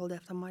struggled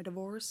after my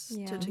divorce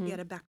to get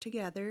it back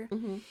together.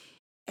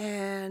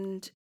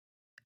 And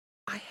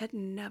I had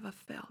never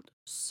felt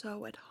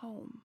so at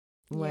home.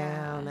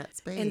 Wow, that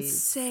space. And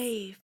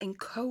safe and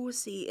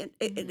cozy. And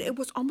it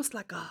was almost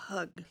like a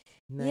hug.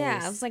 Nice.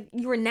 Yeah, it was like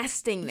you were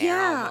nesting there.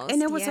 Almost.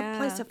 And it was a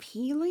place of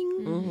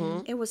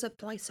healing. It was a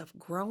place of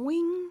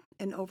growing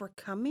and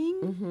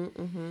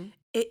overcoming.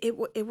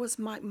 It was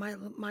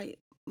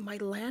my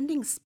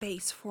landing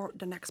space for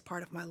the next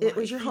part of my life. It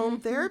was your home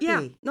therapy.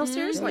 Yeah, no,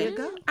 seriously. There you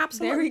go.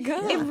 Absolutely. There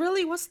you go. It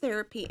really was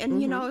therapy.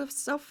 And, it was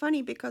so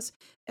funny because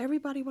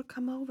everybody would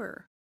come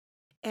over.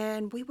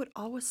 And we would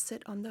always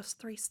sit on those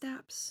 3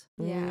 steps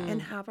Yeah.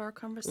 and have our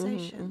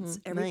conversations.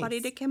 Everybody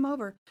Nice. that came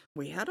over,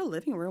 we had a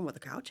living room with a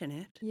couch in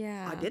it.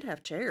 Yeah. I did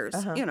have chairs,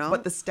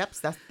 But the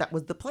steps, that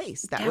was the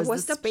place. That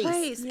was the space.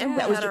 place. Yeah. And we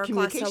That was had your our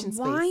glass communication of space.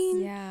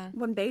 wine. Yeah.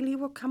 When Bailey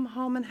would come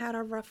home and had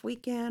a rough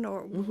weekend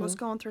or was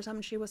going through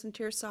something, she was in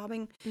tears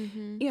sobbing.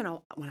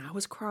 When I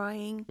was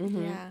crying,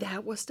 Yeah.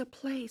 that was the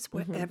place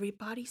where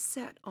everybody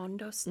sat on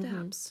those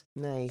steps.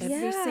 Nice.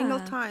 Every single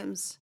Yeah.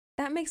 times.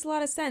 That makes a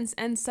lot of sense.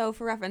 And so,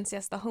 for reference,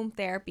 yes, the home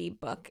therapy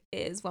book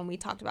is one we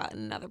talked about in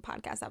another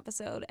podcast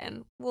episode,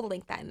 and we'll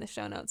link that in the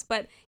show notes.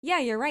 But yeah,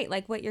 you're right.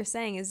 Like what you're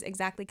saying is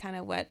exactly kind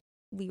of what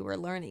we were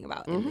learning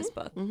about in this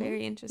book.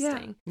 Very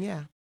interesting.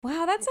 Yeah.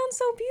 Wow, that sounds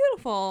so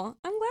beautiful.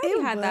 I'm glad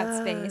you had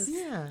that space.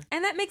 Yeah.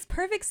 And that makes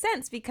perfect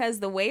sense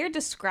because the way you're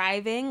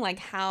describing like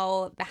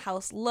how the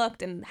house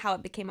looked and how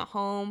it became a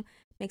home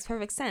makes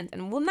perfect sense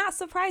and will not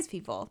surprise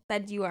people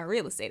that you are a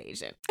real estate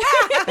agent.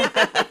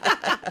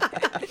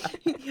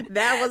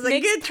 That was a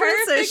Makes good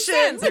perfect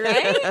transition. sense,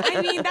 right?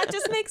 I mean, that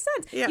just makes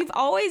sense. Yeah. You've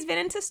always been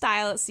into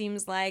style, it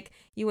seems like.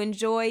 You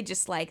enjoy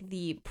just like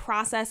the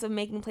process of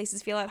making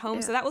places feel at home.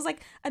 Yeah. So that was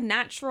like a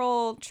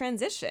natural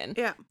transition.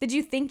 Yeah. Did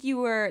you think you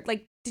were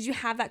like, did you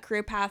have that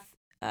career path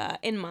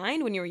in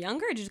mind when you were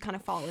younger? Or did you just kind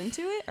of fall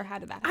into it? Or how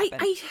did that happen?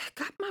 I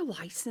got my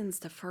license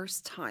the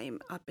first time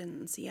up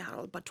in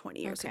Seattle about 20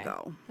 years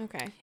ago.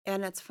 Okay.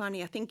 And it's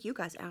funny. I think you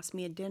guys asked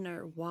me at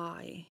dinner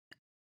why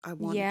I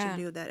wanted to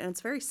do that. And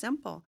it's very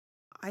simple.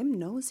 I'm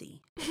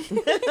nosy.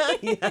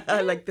 Yeah,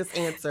 I like this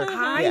answer.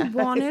 I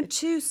wanted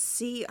to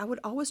see, I would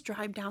always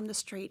drive down the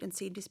street and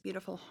see these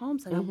beautiful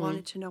homes, and I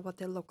wanted to know what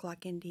they look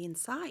like in the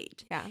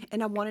inside. Yeah.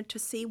 And I wanted to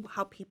see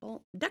how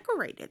people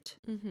decorate it.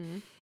 Mm-hmm.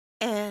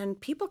 And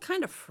people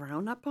kind of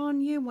frown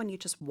upon you when you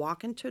just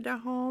walk into their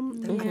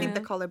home. I think Yeah. they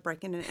call it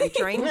breaking and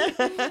entering,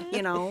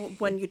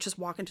 when you just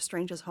walk into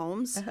strangers'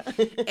 homes.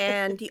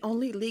 And the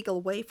only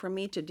legal way for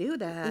me to do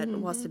that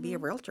was to be a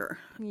realtor.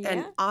 Yeah.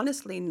 And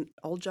honestly,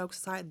 all jokes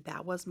aside,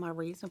 that was my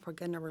reason for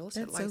getting a real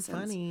estate That's so license.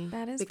 funny.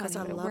 That is Because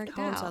funny, I but it loved worked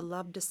homes, I out.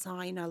 loved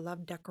design, I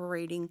loved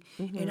decorating,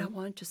 and I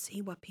wanted to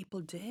see what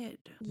people did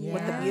with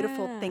the Yeah.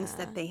 beautiful things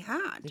that they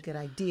had. You get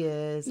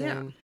ideas Yeah.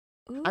 and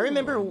I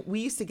remember Ooh. we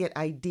used to get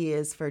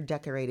ideas for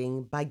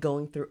decorating by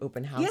going through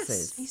open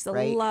houses. I used to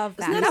right? love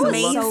that. Isn't that That was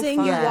amazing?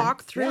 so You fun.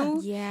 walk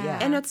through, Yeah.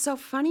 and it's so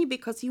funny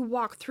because you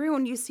walk through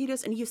and you see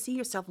this, and you see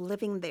yourself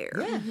living there.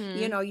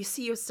 Yeah. You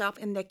see yourself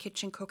in the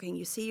kitchen cooking.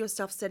 You see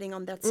yourself sitting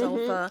on that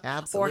sofa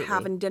Absolutely. or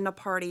having dinner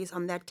parties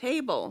on that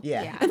table.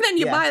 Yeah. Yeah. And then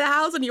you Yeah. buy the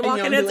house and you And walk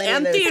you in, don't it's do any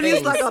of those empty, and it's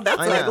things. like, oh,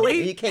 that's I know.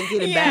 ugly. You can't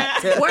get it Yeah.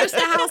 back. Where's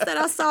the house that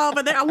I saw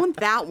over there? I want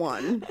that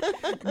one.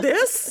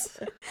 This?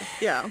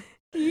 Yeah.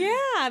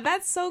 Yeah,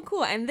 that's so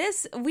cool. And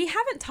this, we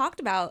haven't talked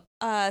about,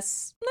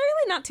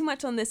 really not too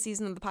much on this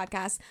season of the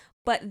podcast,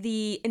 but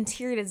the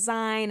interior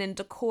design and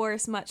decor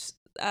so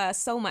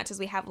much as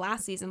we have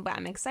last season, but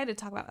I'm excited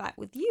to talk about that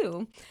with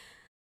you.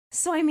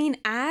 So, I mean,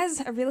 as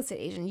a real estate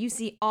agent, you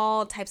see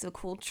all types of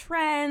cool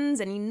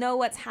trends and you know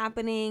what's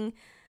happening.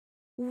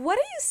 What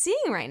are you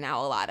seeing right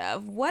now a lot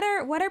of? What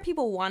are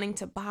people wanting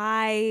to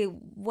buy?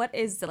 What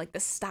is the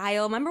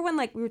style? Remember when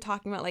we were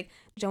talking about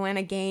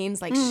Joanna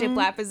Gaines,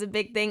 shiplap is a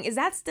big thing. Is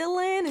that still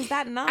in? Is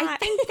that not? I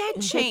think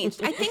that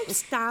changed. I think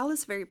style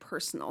is very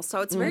personal.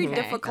 So it's very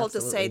difficult to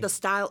say Absolutely. the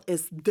style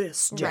is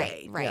this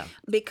day. Right. Yeah.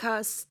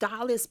 Because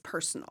style is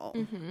personal.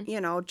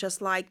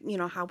 Just like,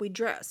 how we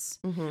dress.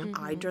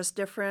 I dress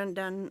different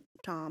than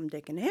Tom,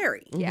 Dick, and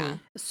Harry. Yeah.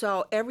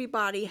 So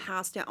everybody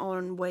has their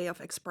own way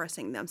of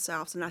expressing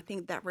themselves, and I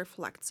think that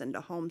reflects in the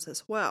homes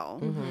as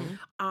well.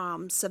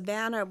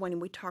 Savannah,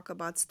 when we talk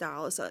about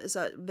style, is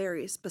a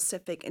very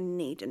specific and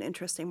neat and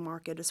interesting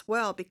market as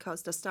well,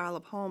 because the style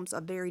of homes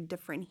are very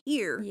different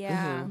here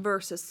Yeah.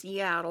 versus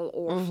Seattle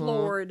or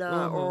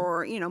Florida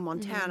or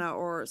Montana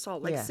or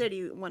Salt Lake Yeah.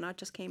 City when I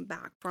just came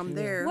back from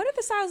there. What are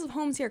the styles of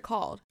homes here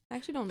called? I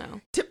actually don't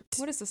know. Tip-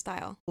 What is the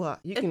style? Well,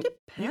 you It can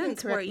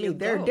depends correct where me. you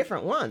There go. are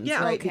different ones,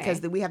 Yeah. right? Okay.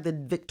 Because we have the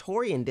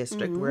Victorian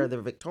district where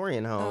the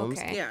Victorian homes.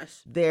 Okay.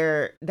 Yes.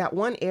 There, that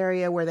one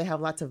area where they have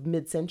lots of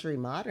mid-century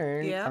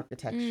modern Yeah.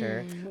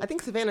 architecture. I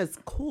think Savannah's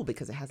cool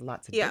because it has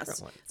lots of different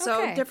Yes. ones.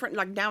 So Okay. different,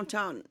 like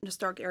downtown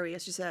historic area,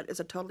 as you said, is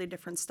a totally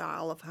different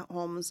style of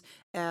homes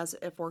as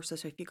if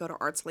versus if you go to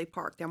Ardsley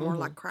Park, they're more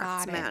like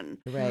craftsmen.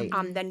 Right.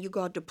 Then you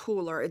go to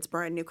Pooler, it's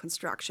brand new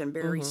construction,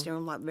 very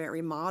soon, like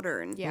very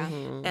modern. Yeah.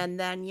 And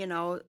then,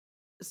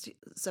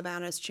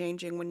 Savannah is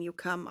changing when you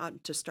come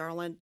out to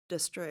Starland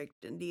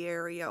District in the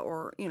area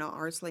or,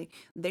 Ardsley,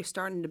 they're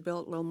starting to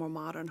build a little more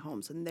modern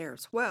homes in there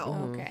as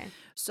well. Okay.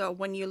 So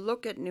when you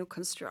look at new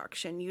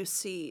construction, you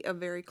see a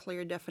very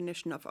clear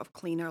definition of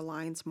cleaner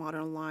lines,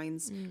 modern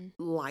lines,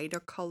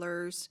 lighter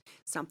colors.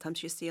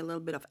 Sometimes you see a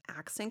little bit of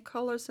accent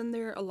colors in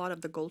there. A lot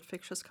of the gold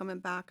fixtures coming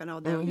back. I know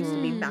that used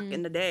to be back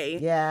in the day.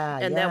 Yeah,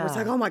 And then it's yeah.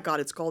 like, oh my God,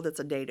 it's gold. It's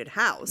a dated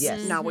house.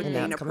 Yes. Now we're And now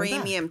paying a it's coming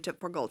back. premium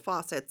for gold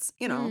faucets,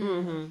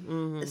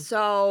 Mm-hmm.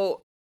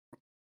 So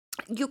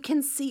you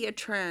can see a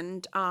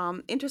trend.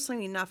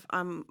 Interestingly enough,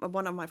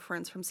 one of my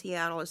friends from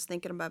Seattle is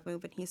thinking about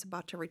moving. He's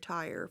about to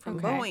retire from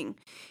Boeing,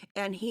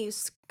 and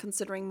he's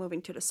considering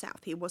moving to the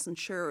South. He wasn't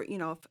sure,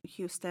 if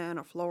Houston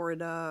or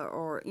Florida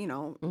or,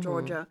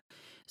 Georgia.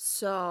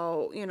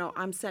 So,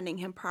 I'm sending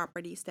him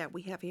properties that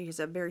we have here. He's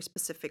a very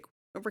specific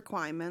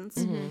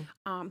requirements.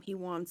 He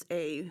wants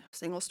a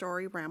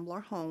single-story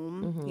Rambler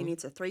home. He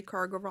needs a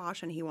 3-car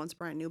garage, and he wants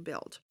brand new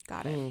build.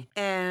 Got it.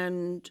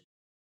 And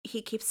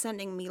he keeps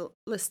sending me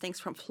listings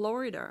from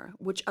Florida,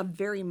 which are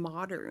very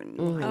modern.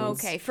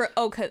 lines. Okay,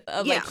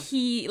 Yeah. like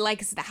he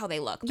likes how they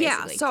look.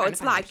 Basically, Yeah, so trying to it's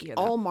find a like few of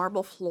them. all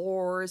marble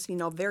floors,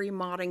 very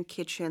modern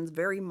kitchens,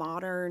 very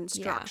modern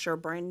structure,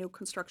 brand new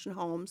construction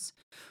homes.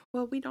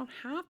 Well, we don't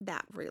have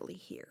that really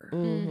here.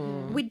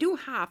 We do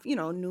have,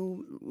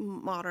 new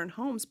modern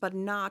homes, but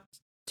not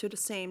to the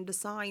same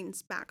design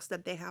specs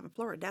that they have in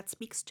Florida. That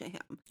speaks to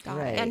him.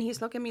 Right. And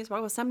he's looking at me as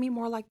well, send me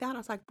more like that. I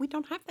was like, we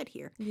don't have that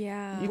here.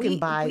 Yeah. You we can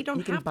buy don't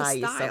you can have the buy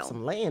yourself style.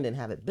 some land and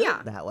have it built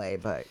Yeah. that way,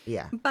 but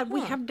yeah. But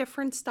we have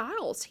different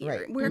styles here.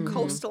 Right. We're a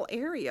coastal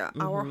area.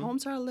 Our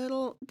homes are a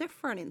little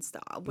different in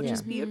style, which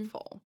is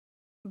beautiful.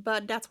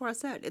 But that's what I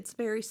said. It's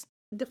very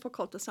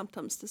difficult to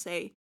sometimes to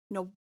say,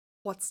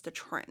 what's the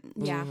trend?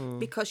 Yeah.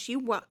 Because you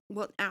will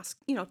ask,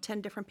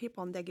 10 different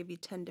people and they give you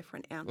 10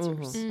 different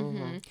answers.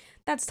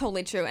 That's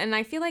totally true. And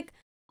I feel like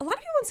a lot of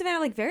people in Savannah are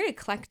like very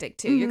eclectic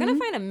too. You're gonna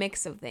find a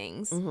mix of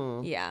things.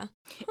 Yeah.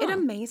 It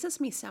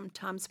amazes me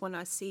sometimes when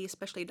I see,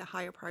 especially the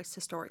higher priced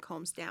historic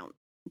homes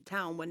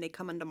downtown when they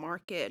come into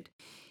market,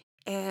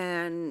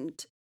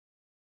 and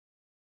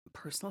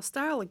personal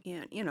style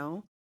again.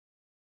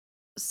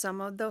 Some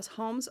of those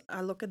homes,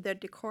 I look at their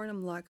decor and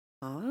I'm like,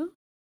 huh?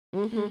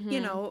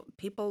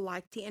 People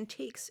like the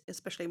antiques,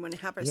 especially when they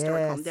have a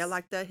historic home. They Yes.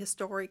 like the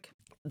historic.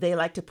 They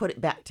like to put it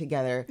back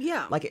together.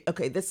 Yeah. Like,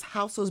 okay, this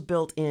house was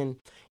built in,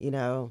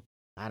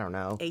 I don't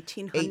know,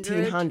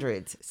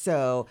 1800s.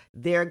 So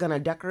they're gonna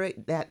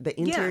decorate the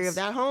interior of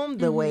that home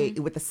the way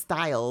with the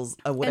styles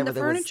of whatever the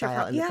furniture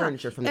style and the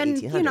furniture from the and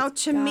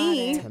 1800s. to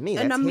me, To me,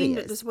 and I that's mean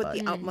hideous, this with but-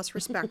 the utmost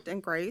respect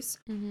and grace,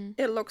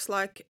 it looks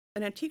like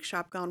an antique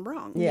shop gone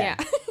wrong. Yeah.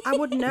 I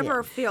would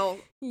never feel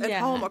at Yeah.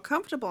 home or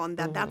comfortable in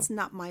that. That's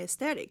not my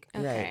aesthetic.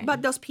 Okay.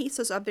 But those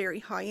pieces are very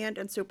high end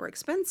and super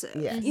expensive.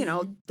 Yes.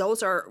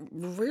 Those are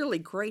really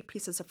great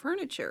pieces of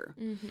furniture.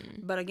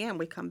 But again,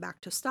 we come back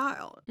to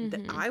style.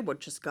 I would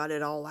just gut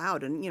it all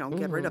out and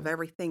get rid of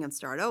everything and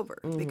start over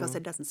because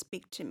it doesn't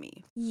speak to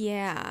me.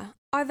 Yeah.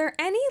 Are there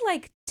any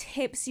like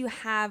tips you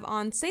have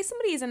on, say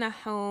somebody's in a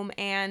home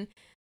and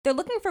they're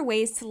looking for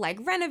ways to like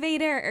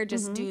renovate it or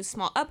just do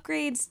small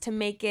upgrades to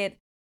make it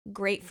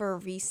great for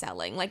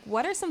reselling? Like,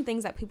 what are some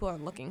things that people are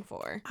looking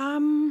for?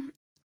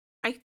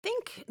 I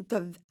think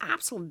the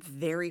absolute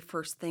very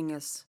first thing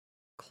is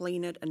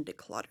clean it and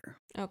declutter.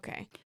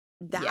 Okay.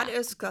 That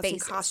doesn't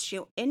basics. cost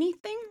you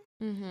anything,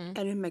 Mm-hmm.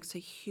 and it makes a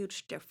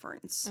huge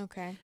difference.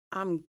 Okay.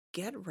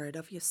 Get rid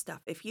of your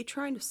stuff. If you're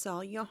trying to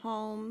sell your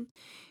home,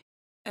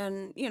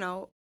 and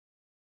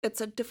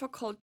it's a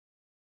difficult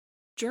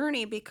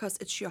journey because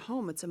it's your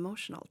home, it's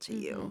emotional to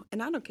you.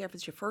 And I don't care if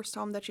it's your first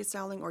home that you're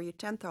selling or your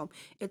 10th home,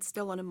 it's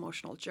still an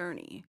emotional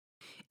journey.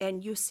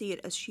 And you see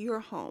it as your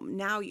home.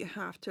 Now you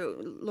have to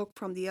look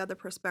from the other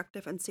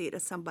perspective and see it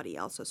as somebody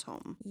else's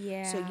home.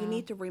 Yeah. So you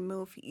need to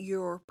remove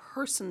your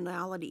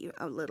personality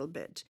a little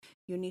bit.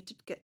 You need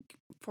to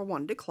for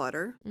one,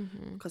 declutter,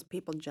 because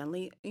people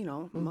generally,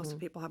 most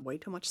people have way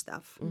too much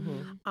stuff.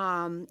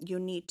 You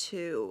need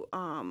to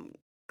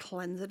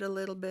cleanse it a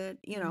little bit,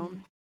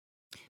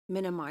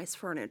 minimize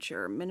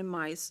furniture,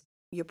 minimize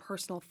your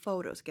personal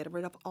photos, get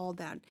rid of all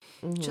that.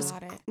 Just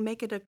Got it.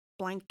 make it a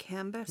blank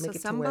canvas Make so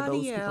it to where those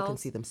somebody people can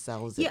else. see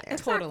themselves in Yeah, there.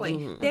 exactly.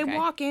 Totally. They Okay.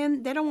 walk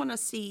in, they don't want to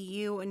see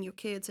you and your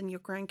kids and your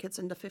grandkids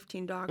and the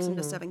 15 dogs and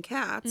the 7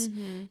 cats.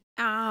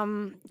 Yeah,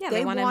 They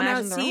they wanna want to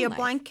imagine their see a own life.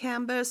 blank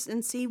canvas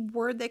and see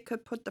where they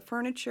could put the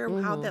furniture,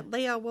 how that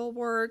layout will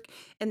work,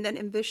 and then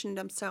envision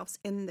themselves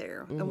in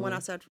there. And when I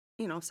said,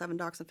 7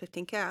 dogs and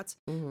 15 cats,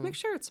 make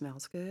sure it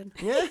smells good.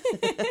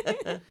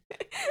 Yeah.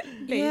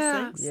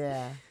 Yeah.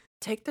 Yeah.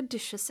 Take the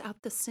dishes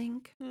out the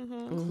sink.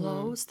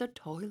 Close the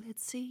toilet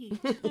seat.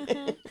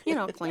 Clean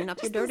up your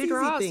Just those dirty easy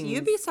drawers.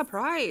 You'd be things.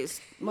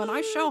 surprised when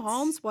I show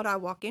homes what I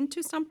walk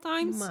into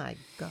sometimes. My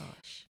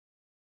gosh.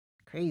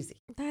 Crazy.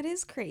 That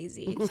is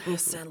crazy.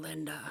 Listen,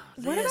 Linda.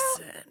 What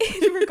Listen.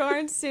 about in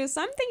regards to,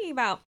 so I'm thinking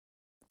about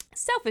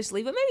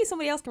selfishly, but maybe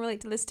somebody else can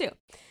relate to this too.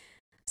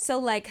 So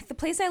like the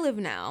place I live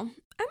now,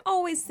 I'm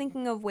always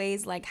thinking of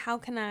ways like how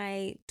can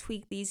I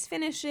tweak these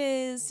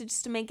finishes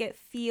just to make it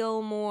feel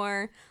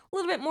a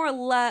little bit more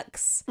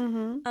luxe.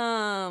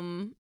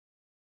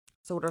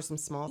 So what are some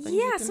small things?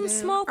 Yeah, you can some do?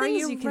 small Are things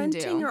you you can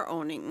renting do. or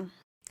owning?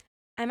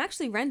 I'm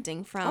actually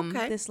renting from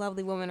Okay. this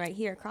lovely woman right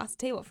here across the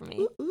table from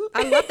me.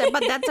 I love that,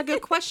 but that's a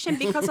good question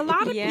because a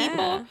lot of Yeah.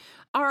 people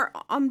are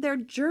on their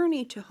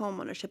journey to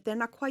homeownership. They're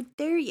not quite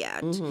there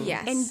yet.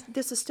 Yes. And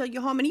this is still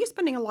your home, and you're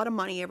spending a lot of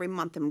money every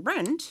month in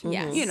rent.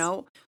 Yes.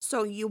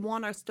 So you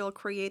want to still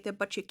create it,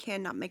 but you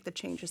cannot make the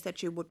changes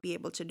that you would be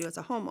able to do as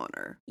a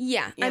homeowner.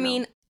 Yeah, you I know.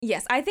 mean,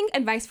 Yes, I think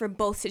advice for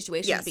both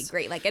situations would be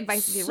great. Like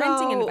advice if you're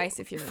renting and advice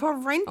if you're for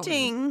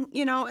renting,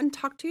 and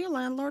talk to your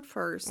landlord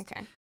first.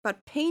 Okay.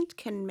 But paint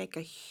can make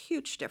a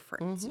huge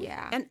difference.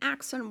 Yeah. An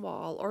accent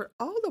wall or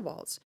all the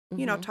walls.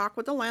 Talk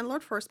with the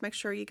landlord first. Make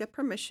sure you get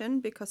permission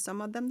because some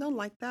of them don't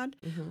like that.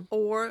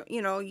 Or,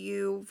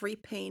 you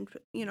repaint,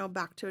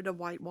 back to the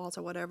white walls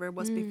or whatever it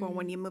was before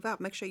when you move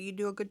out. Make sure you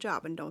do a good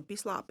job and don't be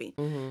sloppy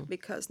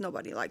because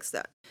nobody likes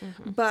that.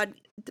 But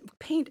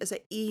paint is an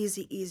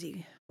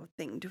easy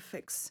thing to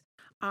fix.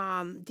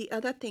 The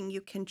other thing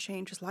you can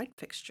change is light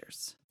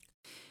fixtures.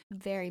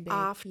 Very big.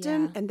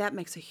 Often, and that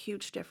makes a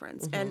huge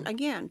difference. And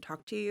again,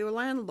 talk to your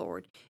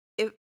landlord.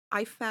 If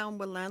I found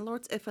with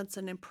landlords, if it's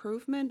an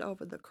improvement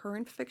over the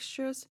current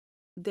fixtures,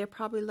 they'll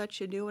probably let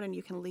you do it and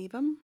you can leave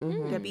them.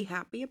 They'll be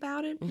happy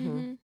about it.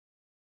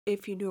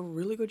 If you do a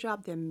really good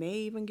job, they may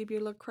even give you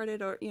a little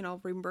credit or,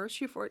 reimburse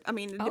you for it. I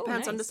mean, it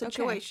depends on the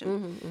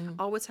situation.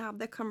 Always have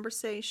that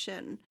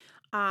conversation.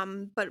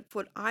 But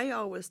what I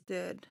always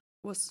did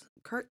was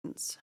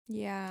curtains.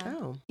 Yeah.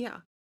 Oh. Yeah,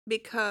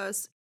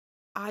 because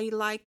I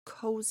like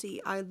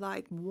cozy, I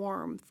like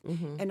warmth,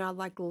 and I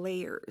like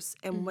layers.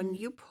 And when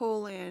you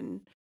pull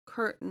in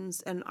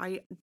curtains, and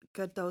I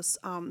get those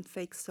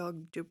fake silk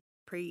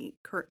Dupree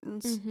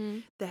curtains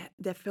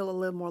that feel a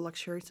little more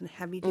luxurious and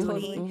heavy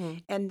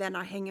duty, and then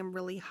I hang them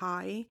really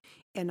high,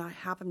 and I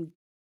have them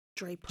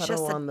draped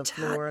Puddle on the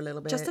floor a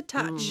little bit. just a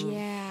touch.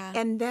 Yeah.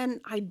 And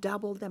then I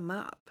double them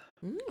up.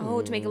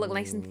 Oh, to make it look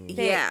nice and thick.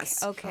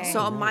 Yes. Okay. So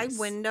on my nice.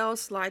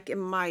 windows, like in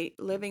my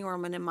living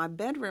room and in my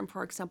bedroom,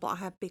 for example, I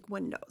have big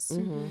windows.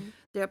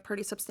 They're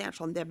pretty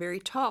substantial and they're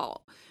very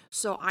tall.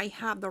 So I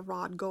have the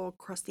rod go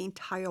across the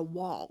entire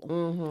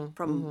wall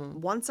from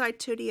one side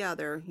to the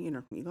other.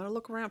 You got to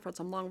look around for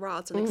some long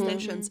rods and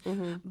extensions,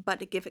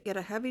 but to get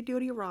a heavy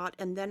duty rod.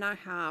 And then I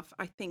have,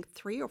 I think,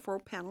 3 or 4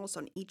 panels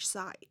on each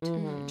side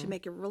to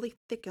make it really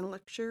thick and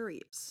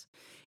luxurious.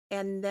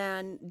 And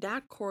then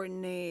that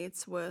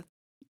coordinates with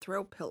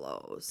throw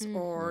pillows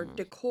or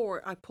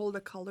decor. I pull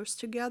the colors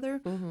together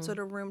so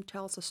the room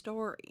tells a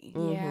story.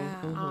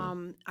 Yeah.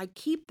 I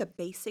keep the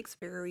basics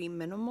very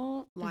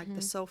minimal. Like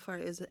the sofa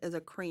is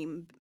a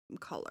cream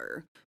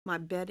color. My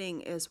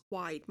bedding is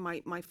white.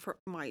 My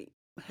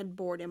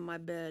headboard in my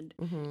bed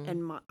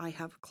and I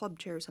have club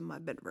chairs in my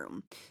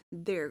bedroom.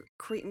 They're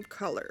cream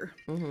color.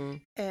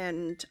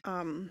 And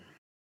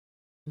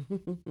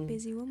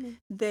Busy woman.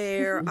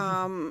 they're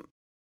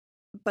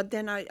but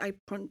then I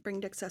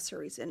bring the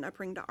accessories in. I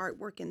bring the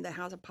artwork in that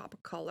has a pop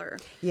of color.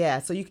 Yeah,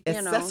 so you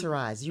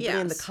accessorize. You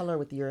bring in the Yes. color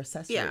with your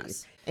accessories.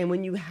 Yes. And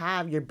when you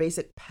have your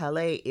basic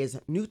palette is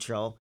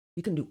neutral,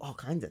 you can do all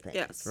kinds of things,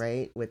 Yes.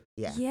 right?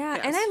 Yeah,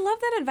 Yes. and I love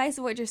that advice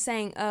of what you're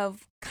saying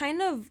of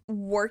kind of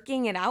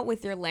working it out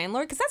with your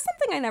landlord because that's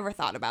something I never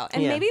thought about.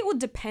 And Yeah. maybe it will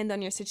depend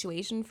on your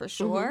situation for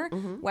sure,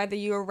 whether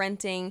you're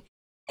renting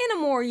in a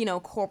more,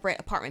 corporate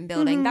apartment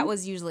building. That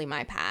was usually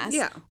my past.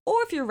 Yeah.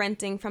 Or if you're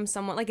renting from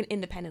someone like an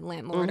independent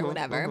landlord or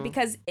whatever.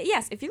 Because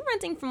yes, if you're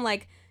renting from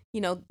like,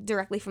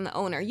 directly from the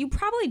owner, you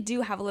probably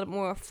do have a little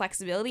more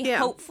flexibility,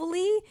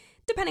 hopefully,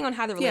 depending on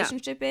how the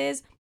relationship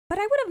is. But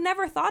I would have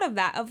never thought of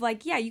that, of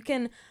like, yeah, you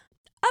can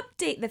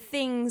update the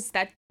things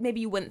that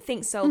maybe you wouldn't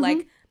think. So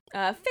like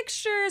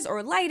fixtures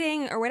or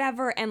lighting or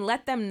whatever, and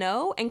let them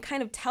know and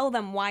kind of tell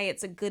them why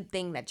it's a good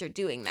thing that you're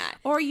doing that.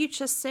 Or you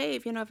just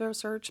save, if there's a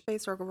storage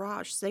space or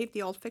garage, save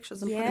the old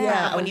fixtures and put it Yeah.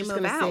 back I when was you just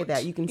move going to out. say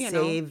that. You can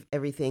save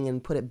everything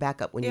and put it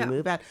back up when you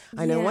move out.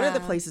 I know one of the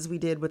Yeah. places we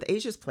did with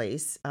Asia's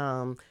place,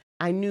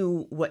 I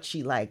knew what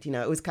she liked.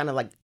 It was kind of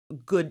like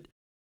good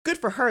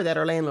for her that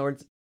her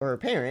landlords or her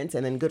parents,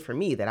 and then good for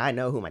me that I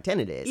know who my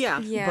tenant is. Yeah.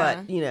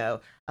 Yeah.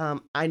 But,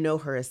 I know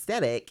her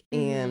aesthetic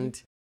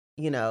and,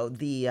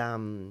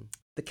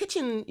 the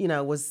kitchen,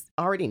 was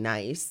already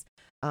nice.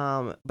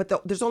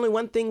 But there's only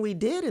one thing we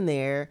did in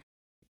there,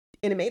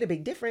 and it made a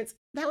big difference.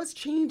 That was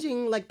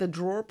changing like the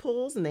drawer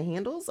pulls and the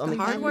handles on the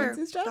hardware cabinets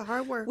and stuff. The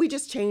hardware. We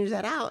just changed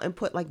that out and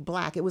put like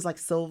black. It was like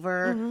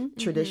silver,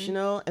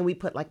 traditional, and we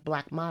put like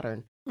black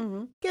modern.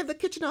 Give the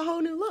kitchen a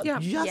whole new look. Yeah.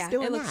 Just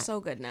doing it that. looks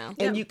so good now.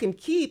 And you can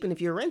keep, and if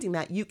you're renting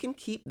that, you can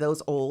keep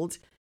those old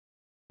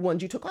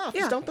ones you took off.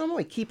 Yeah. Just don't throw them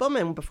away. Keep them,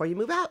 and before you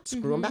move out,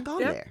 screw them back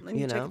on there. And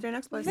you take it to the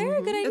next place.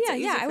 Very good It's idea. an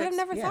easy Yeah, I would have fix.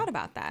 never Yeah. thought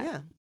about that. Yeah.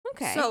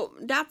 Okay. So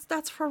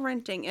that's for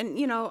renting, and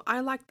I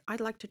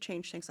like to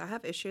change things. I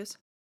have issues,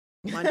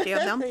 plenty of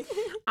them.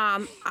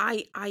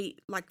 I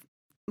like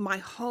my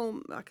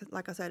home,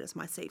 like I said, is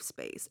my safe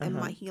space and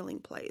my healing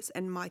place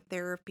and my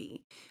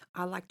therapy.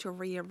 I like to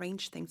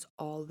rearrange things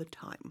all the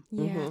time.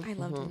 yeah, I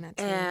love doing that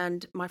too.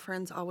 And my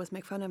friends always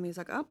make fun of me. He's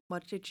like, "Oh,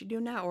 what did you do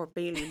now?" Or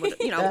Bailey would,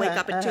 wake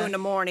up at 2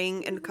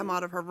 a.m. and come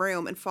out of her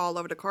room and fall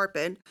over the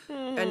carpet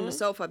and the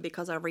sofa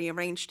because I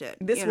rearranged it.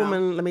 This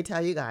woman, let me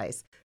tell you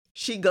guys,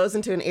 she goes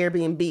into an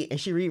Airbnb and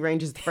she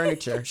rearranges the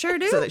furniture Sure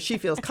do. so that she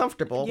feels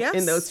comfortable Yes.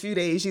 in those few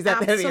days she's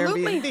at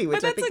Absolutely. that Airbnb,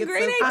 which But I that's think a is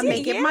great so I idea. funny.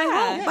 make it my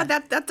Yeah. home, but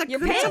that's a You're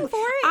good paying example.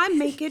 for it. I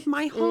make it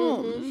my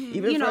home,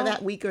 Even you for know.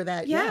 that week or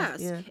that.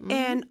 Yes, Yeah.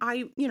 and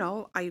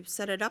I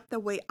set it up the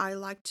way I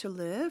like to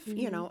live.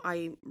 You know,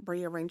 I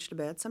rearrange the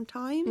bed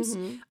sometimes.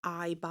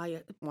 I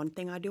buy one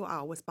thing I do. I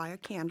always buy a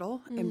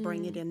candle and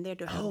bring it in there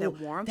to have the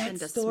warmth that and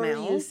the story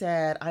smell. you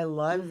said, I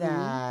love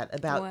that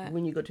about What?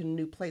 when you go to a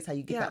new place, how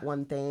you get Yeah. that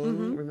one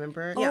thing.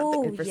 Remember? Yeah,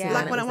 Oh, And for yeah. Savannah,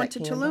 Like it when I was went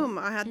that to candle. Tulum,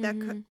 I had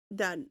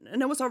that,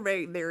 and it was a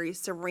very, very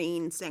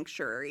serene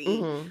sanctuary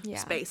Yeah.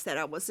 space that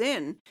I was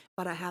in.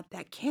 But I had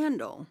that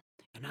candle,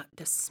 and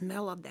the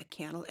smell of that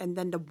candle, and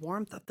then the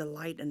warmth of the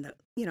light, and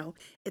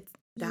it's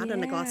that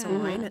and a glass of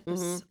wine. It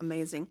was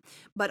amazing.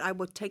 But I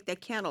would take that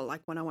candle,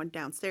 like when I went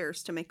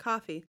downstairs to make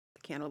coffee.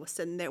 The candle was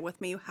sitting there with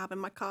me, having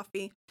my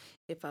coffee.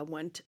 If I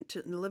went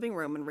to the living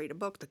room and read a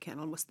book, the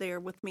candle was there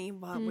with me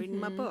while reading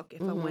my book.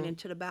 If I went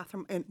into the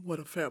bathroom, and what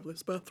a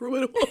fabulous bathroom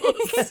it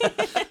was!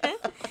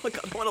 Oh my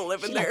God, I want to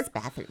live in She there. likes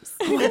bathrooms.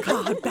 Oh my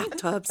God,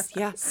 bathtubs,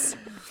 yes.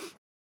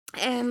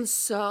 And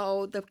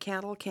so the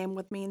candle came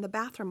with me in the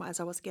bathroom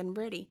as I was getting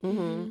ready.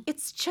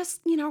 It's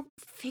just,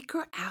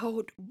 figure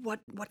out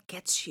what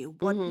gets you,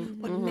 what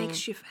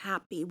makes you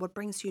happy, what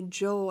brings you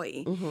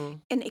joy.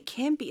 And it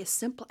can be as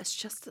simple as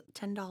just a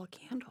 $10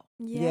 candle.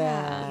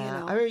 Yeah. You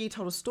know. I remember you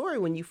told a story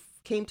when you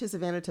came to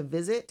Savannah to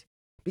visit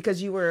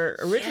because you were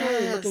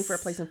originally looking for a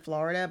Yes. place in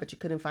Florida, but you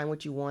couldn't find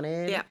what you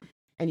wanted. Yeah.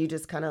 And you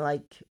just kind of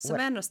like...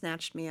 Savannah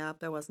snatched me up.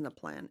 There wasn't a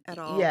plan at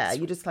all. Yeah,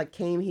 you just like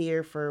came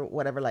here for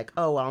whatever, like,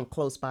 oh, I'm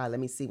close by. Let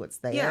me see what's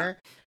there. Yeah.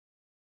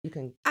 You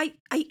can... I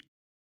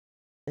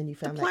And you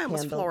The found that plan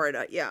was candle.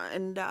 Florida, yeah,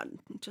 and it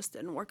just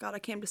didn't work out. I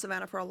came to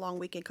Savannah for a long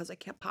weekend because I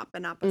kept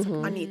popping up. I was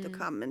like, I need to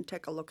come and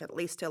take a look at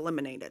least to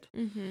eliminate it.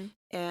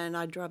 And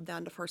I drove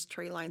down the first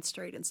tree line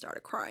straight and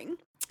started crying.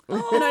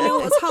 And I knew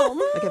it was home.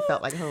 Like it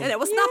felt like home. And it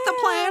was not the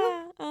plan.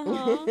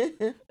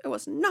 Uh-huh. It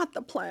was not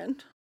the plan.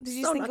 Did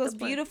you So just think not it was the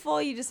plan.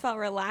 beautiful? You just felt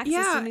relaxed as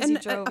Yeah, soon as and you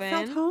drove I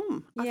felt in?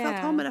 home. I felt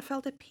Yeah. home and I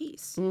felt at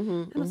peace.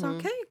 And I was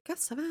okay,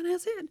 guess Savannah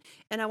is it.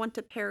 And I went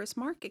to Paris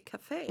Market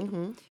Cafe.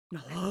 And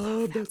I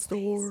love that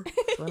store.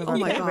 It's one of Oh our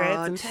my favorites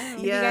God. in town.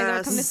 If you guys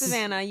ever come to Yes.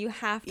 Savannah, you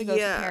have to go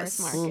to Paris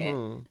Yes.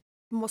 Market.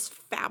 Most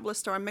fabulous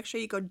store. And make sure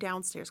you go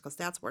downstairs because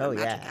that's where Oh, the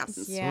magic yes.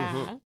 happens.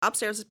 Yeah.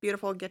 Upstairs is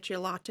beautiful. Get you a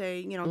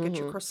latte, get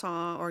your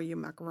croissant or your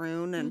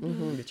macaroon and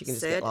But you can just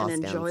sit get lost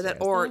and enjoy that.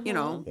 downstairs. Or,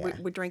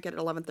 Yeah. we drink it at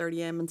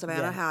 11:30 a.m. in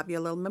Savannah, Yeah. have you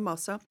a little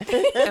mimosa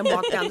and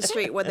walk down the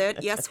street with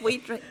it. Yes, we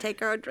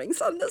take our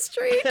drinks on the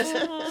street.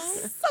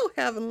 So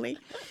heavenly.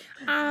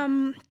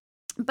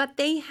 But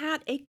they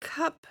had a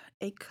cup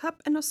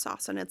and a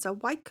saucer, and it's a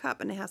white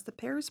cup, and it has the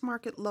Paris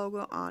Market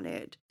logo on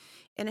it,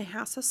 and it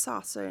has a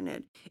saucer in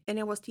it, and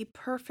it was the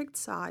perfect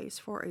size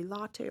for a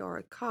latte or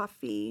a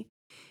coffee,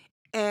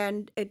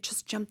 and it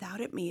just jumped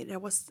out at me.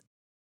 It was,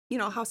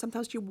 how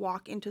sometimes you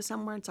walk into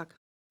somewhere and it's like,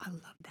 I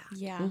love that.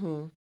 Yeah.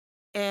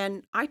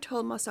 And I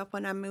told myself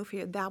when I move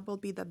here, that will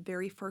be the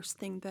very first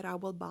thing that I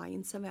will buy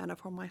in Savannah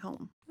for my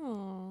home.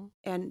 Oh.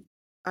 And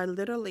I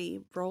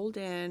literally rolled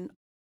in.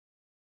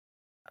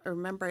 I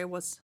remember it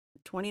was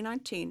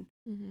 2019.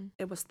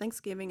 It was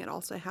Thanksgiving. It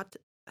also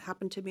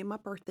happened to be my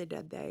birthday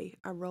that day.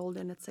 I rolled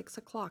in at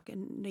 6:00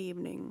 in the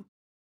evening,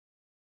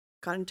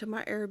 got into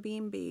my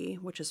Airbnb,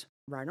 which is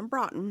right in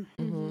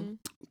Broughton,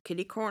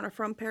 kitty corner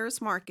from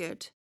Paris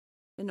Market.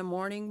 In the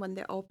morning when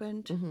they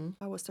opened,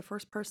 I was the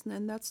first person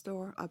in that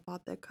store. I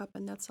bought that cup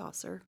and that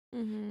saucer.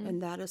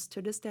 And that is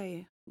to this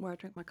day where I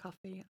drink my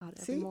coffee out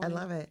every See, morning. I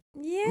love it.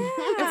 Yeah.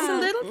 It's the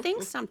little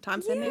things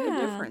sometimes that make a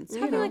difference. It's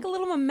having like a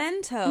little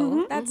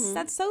memento. Mhm,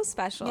 That's so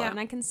special. Yeah. And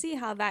I can see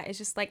how that is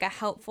just like a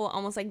helpful,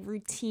 almost like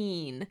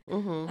routine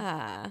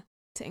to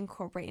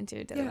incorporate into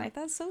your daily Yeah. life.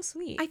 That's so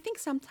sweet. I think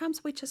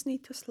sometimes we just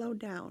need to slow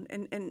down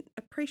and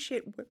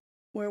appreciate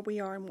where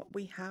we are and what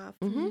we have.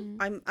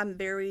 I'm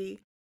very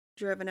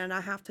driven, and I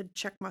have to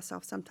check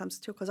myself sometimes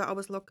too, because I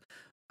always look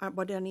at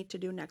what do I need to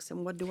do next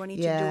and what do I need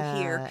to do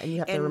here. And you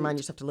have to And remind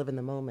yourself to live in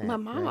the moment. My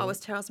mom right? always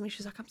tells me,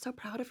 she's like, I'm so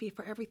proud of you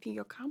for everything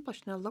you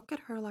accomplished. And I look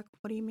at her like,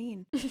 what do you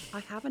mean? I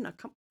haven't,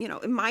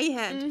 in my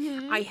head,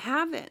 I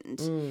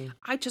haven't.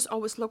 I just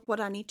always look what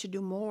I need to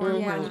do more,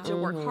 where I need to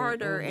work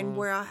harder, and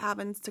where I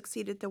haven't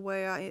succeeded the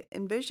way I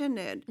envisioned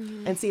it.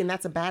 And see, and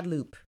that's a bad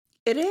loop.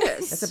 It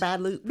is. That's a bad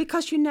loop.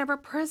 Because you're never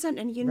present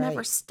and you never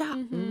Right. stop.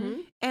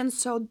 And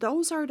so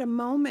those are the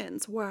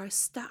moments where I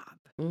stop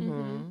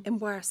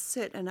and where I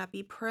sit and I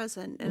be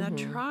present and I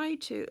try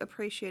to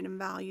appreciate and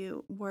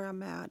value where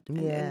I'm at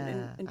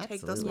and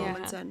take those absolutely.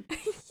 moments in.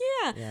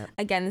 Yeah.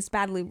 Again, this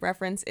bad loop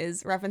reference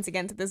is reference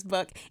again to this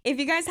book. If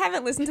you guys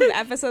haven't listened to the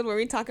episode where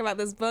we talk about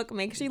this book,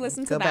 make sure you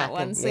listen to Go that back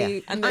one and- so yeah.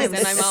 you I'm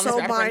understand my mom's so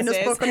references. buying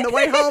this book on the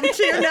way home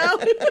too now.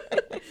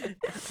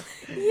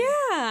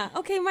 Yeah.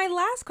 Okay, my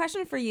last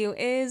question for you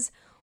is,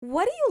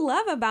 what do you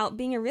love about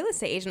being a real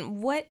estate agent?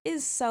 What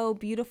is so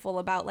beautiful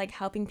about like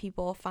helping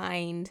people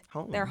find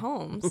their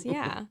homes?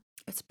 Yeah.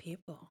 It's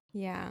people.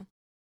 Yeah.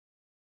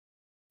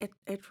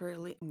 It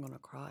really, I'm gonna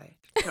cry.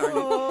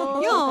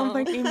 I'm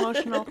like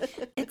emotional.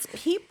 It's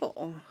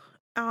people.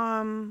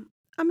 I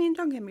mean,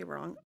 don't get me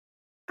wrong.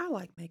 I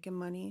like making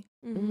money,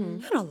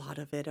 Mm-hmm. and a lot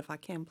of it, if I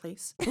can,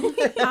 please.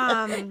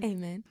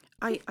 Amen.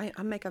 I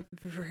make a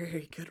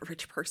very good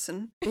rich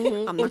person.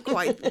 Mhm. I'm not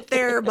quite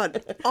there,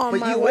 but on But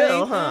my you way.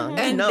 will, huh?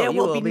 And No, there you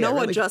will be a no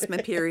really-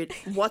 adjustment period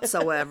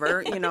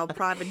whatsoever.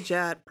 Private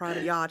jet,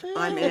 private yacht,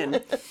 I'm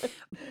in.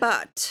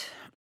 But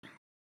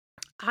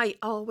I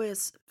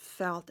always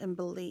felt and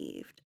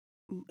believed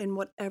in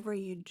whatever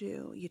you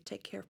do, you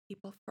take care of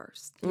people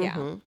first, Yeah.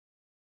 Mhm.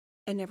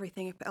 and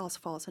everything else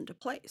falls into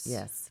place.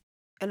 Yes.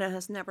 And it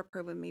has never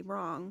proven me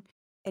wrong.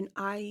 And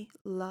I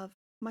love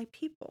my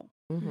people.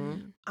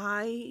 Mhm.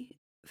 I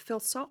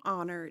feel so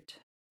honored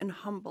and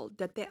humbled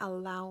that they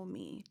allow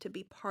me to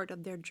be part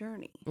of their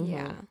journey.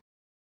 Yeah.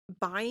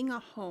 Buying a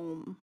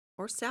home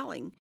or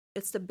selling,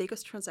 it's the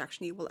biggest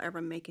transaction you will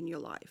ever make in your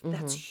life.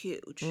 That's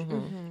huge.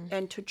 Mm-hmm.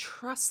 And to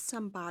trust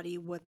somebody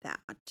with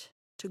that,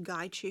 to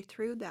guide you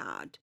through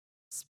that,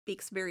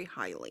 speaks very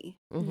highly.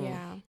 Mhm.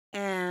 Yeah.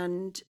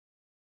 And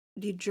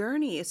the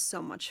journey is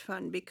so much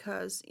fun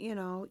because,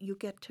 you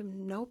get to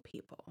know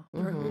people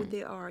for who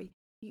they are.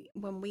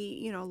 When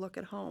we, look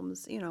at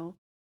homes,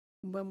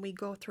 when we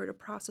go through the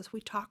process, we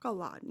talk a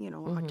lot.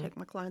 I take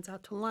my clients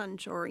out to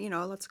lunch or,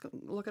 let's go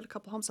look at a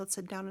couple homes. Let's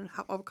sit down and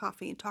have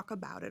coffee and talk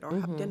about it or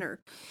have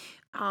dinner.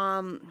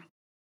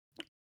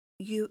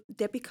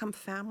 They become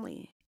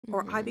family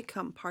or I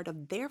become part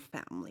of their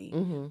family.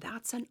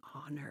 That's an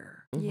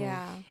honor.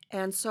 Yeah.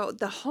 And so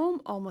the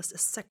home almost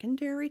is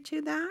secondary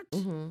to that.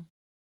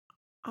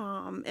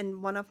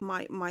 And one of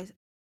my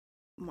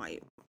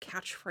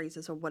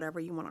catchphrases or whatever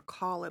you want to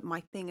call it,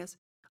 my thing is,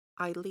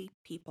 I lead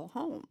people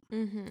home.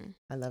 Mm-hmm.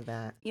 I love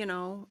that.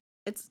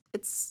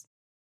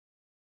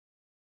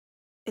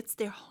 It's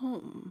their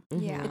home.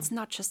 Yeah. It's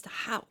not just a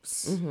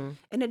house, Mhm.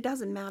 and it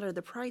doesn't matter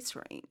the price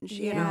range.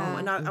 Yeah.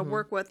 And I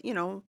work with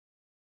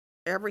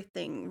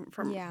everything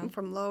Yeah.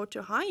 from low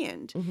to high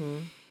end.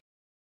 Mhm.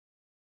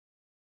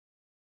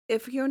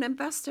 If you're an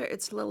investor,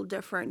 it's a little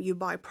different. You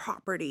buy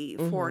property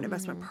for an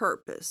investment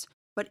purpose.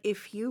 But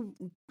if you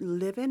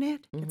live in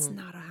it, it's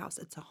not a house,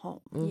 it's a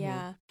home.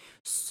 Yeah.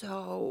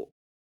 So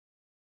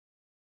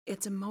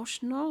it's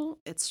emotional,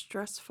 it's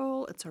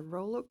stressful, it's a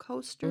roller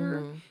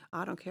coaster.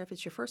 I don't care if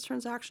it's your first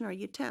transaction or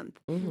your 10th.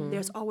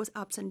 There's always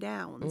ups and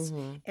downs.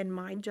 And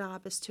my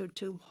job is to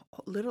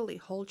literally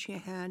hold your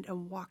hand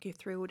and walk you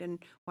through it and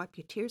wipe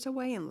your tears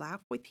away and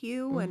laugh with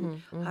you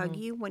and hug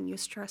you when you're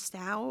stressed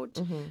out.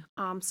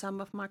 Some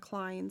of my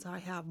clients, I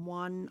have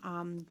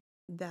one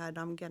that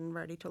I'm getting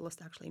ready to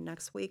list actually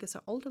next week. It's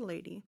an older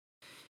lady.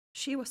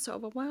 She was so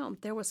overwhelmed.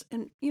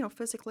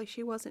 Physically,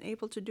 she wasn't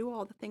able to do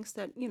all the things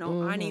that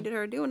I needed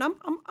her to do. And I'm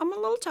a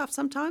little tough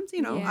sometimes.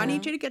 I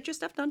need you to get your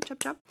stuff done, chop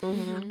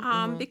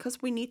chop,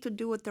 because we need to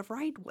do it the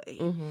right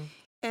way.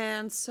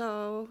 And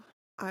so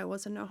I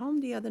was in her home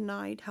the other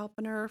night,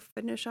 helping her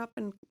finish up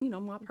and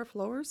mop her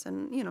floors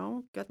and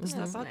get the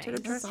stuff out to the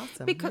nice. dress. That's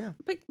awesome. Because,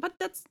 but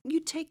that's, you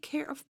take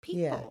care of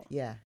people.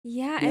 Yeah.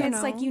 Yeah. And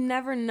it's like you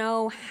never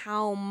know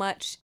how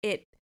much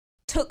it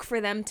took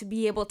for them to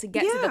be able to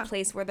get to the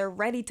place where they're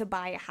ready to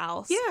buy a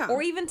house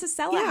or even to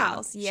sell a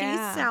house. She's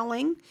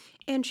selling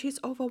and she's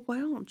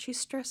overwhelmed. She's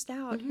stressed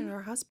out and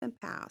her husband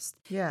passed.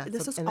 Yeah.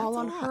 This is and all that's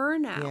on a lot. her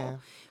now. Yeah.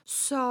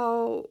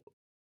 So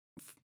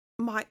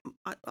like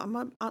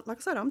I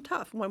said, I'm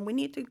tough. When we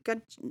need to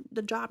get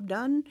the job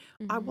done,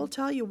 I will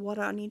tell you what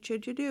I need you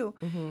to do.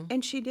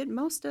 And she did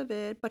most of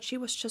it, but she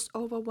was just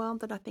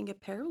overwhelmed and I think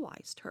it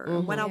paralyzed her.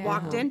 And when I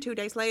walked in 2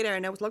 days later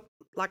and it looked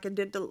like it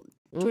did the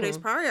 2 days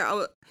prior,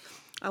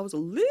 I was a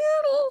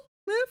little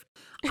miffed.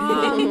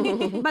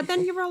 But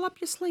then you roll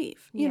up your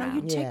sleeve.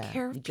 You take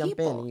care of you people. jump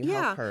in and you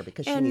help her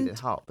because she needed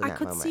help in I that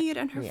could moment. see it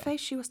in her face.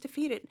 She was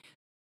defeated.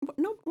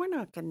 No, we're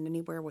not getting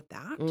anywhere with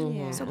that.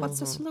 So what's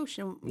the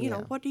solution?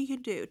 What do you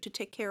do to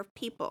take care of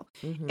people?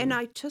 And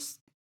I just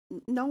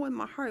know in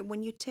my heart,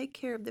 when you take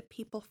care of the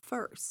people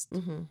first,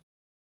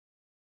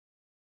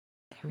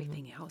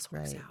 everything else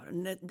works out.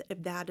 And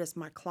if that is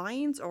my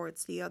clients or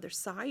it's the other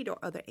side or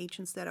other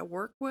agents that I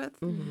work with,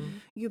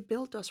 you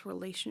build those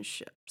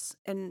relationships.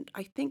 And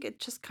I think it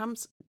just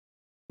comes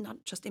not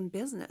just in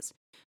business.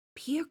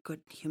 Be a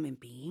good human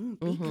being.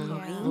 Be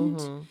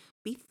kind.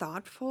 Be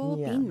thoughtful.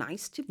 Be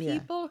nice to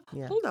people.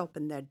 Hold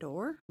open that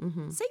door.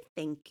 Say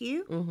thank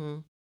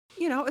you.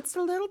 It's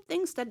the little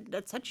things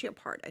that set you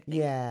apart, I think.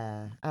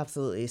 Yeah,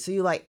 absolutely. So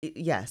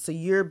so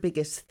your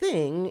biggest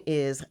thing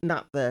is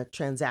not the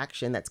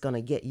transaction that's going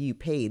to get you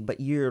paid, but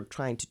you're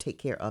trying to take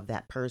care of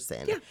that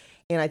person. Yeah.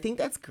 And I think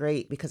that's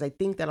great because I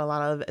think that a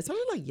lot of,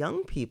 especially like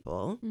young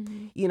people,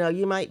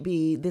 you might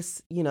be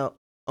this,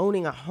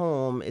 owning a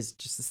home is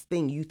just this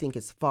thing you think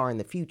is far in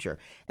the future.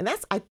 And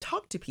I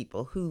talk to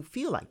people who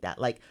feel like that,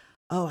 like,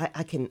 oh,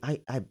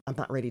 I'm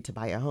not ready to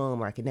buy a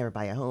home, or I could never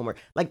buy a home, or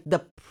like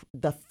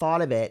the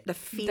thought of it, the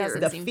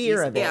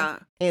fear of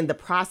it, and the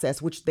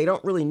process, which they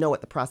don't really know what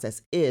the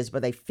process is,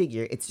 but they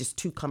figure it's just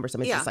too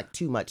cumbersome. It's just like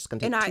too much. It's going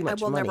to take too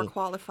much money. And I will never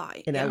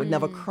qualify. And I would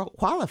never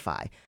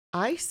qualify.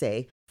 I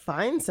say,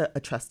 find a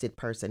trusted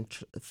person,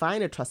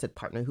 find a trusted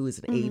partner who is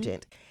an Mm-hmm.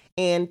 agent,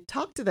 and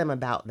talk to them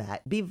about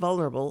that. Be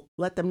vulnerable.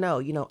 Let them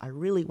know, I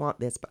really want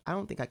this, but I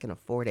don't think I can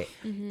afford it.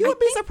 You would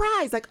be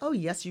surprised. Like, oh,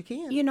 yes, you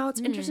can. It's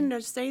interesting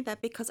to say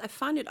that because I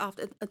find it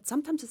often,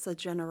 sometimes it's a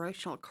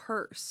generational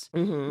curse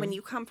Mm-hmm. when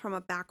you come from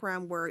a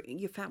background where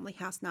your family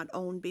has not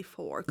owned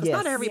before. Because Yes.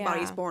 not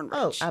everybody's Yeah. born rich.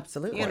 Oh,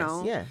 absolutely.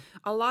 Yeah.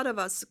 A lot of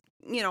us,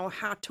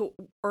 had to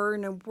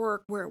earn and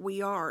work where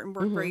we are and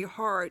work very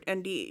hard.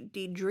 And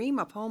the dream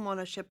of home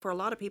ownership for a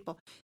lot of people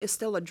is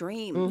still a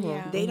dream. Mhm,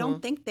 Yeah. They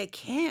don't think they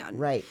can.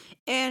 Right.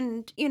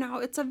 And,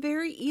 it's a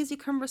very easy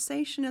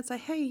conversation. It's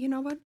like, hey, you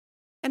know what?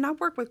 And I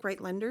work with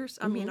great lenders.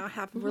 I mean, I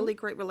have really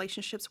great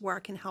relationships where I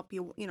can help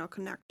you,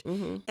 connect.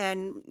 Mm-hmm.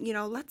 And,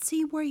 let's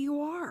see where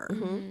you are.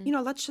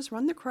 Let's just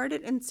run the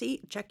credit and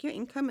check your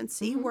income and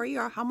see where you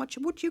are, how much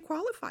would you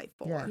qualify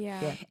for. Yeah.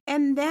 Yeah. Yeah.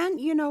 And then,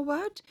 you know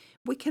what?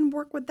 We can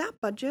work with that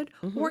budget.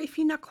 Mm-hmm. Or if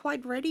you're not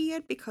quite ready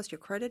yet because your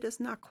credit is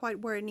not quite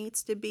where it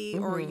needs to be,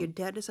 or your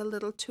debt is a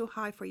little too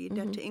high for your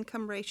debt to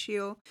income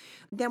ratio,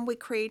 then we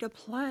create a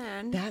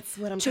plan That's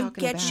what I'm to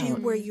talking get about. you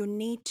where you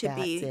need to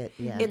That's be. it.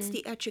 Yeah. It's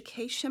the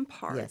education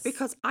part. Yes.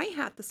 Because I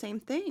had the same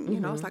thing.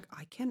 It's like,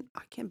 I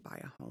can buy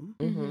a home.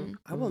 Mm-hmm.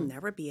 I will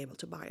never be able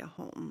to buy a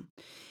home.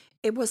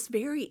 It was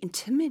very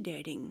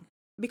intimidating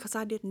because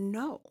I didn't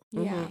know.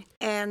 Yeah.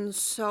 And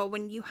so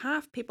when you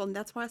have people, and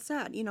that's why I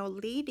said,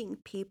 leading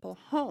people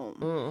home,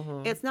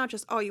 Mm-hmm. it's not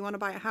just, oh, you want to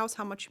buy a house,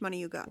 how much money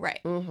you got? Right.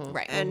 Mm-hmm.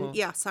 Right. And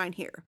yeah, sign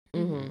here.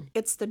 Mm-hmm.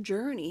 It's the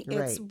journey.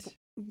 It's, Right.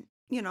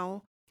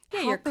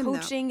 Yeah, you're helping them.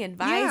 coaching,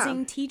 advising,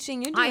 Yeah.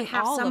 teaching. You're doing I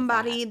have all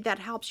somebody of that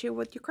helps you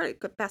with your credit.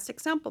 Good best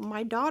example,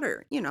 my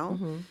daughter,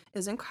 Mm-hmm.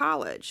 is in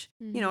college.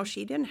 Mhm.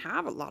 She didn't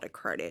have a lot of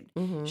credit.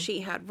 Mm-hmm.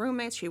 She had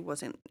roommates. She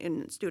wasn't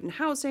in student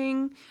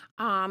housing.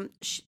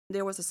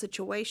 There was a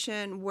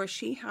situation where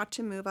she had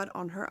to move out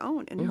on her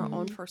own in her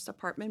own first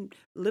apartment,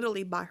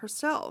 literally by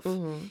herself.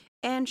 Mm-hmm.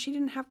 And she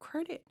didn't have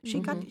credit.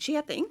 She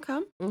had the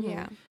income, that.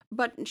 Yeah.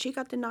 but she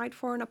got denied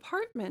for an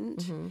apartment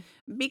Mm-hmm.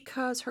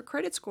 because her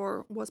credit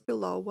score was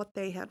below what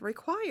they had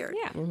required.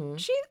 Yeah. Mm-hmm.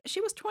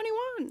 She was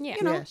 21. Yeah.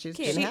 Yeah, she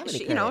kid. didn't have any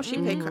She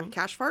credit. paid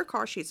cash for her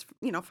car. She's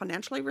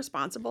financially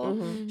responsible.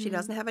 Mm-hmm. She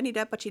doesn't have any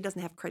debt, but she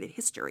doesn't have credit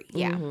history.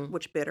 Yeah. Mm-hmm.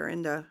 Which bit her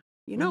in the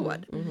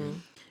what. Mm-hmm.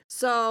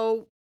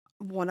 So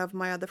one of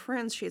my other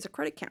friends, she's a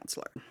credit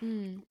counselor.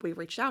 Mm. We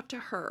reached out to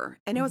her,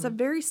 and it was a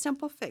very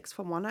simple fix.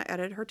 For one, I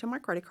added her to my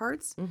credit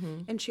cards,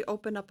 Mm-hmm. and she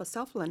opened up a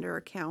self-lender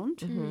account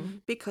Mm-hmm.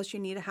 because you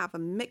need to have a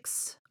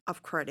mix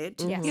of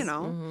credit. Yes.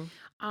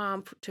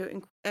 Mm-hmm.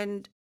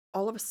 And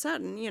all of a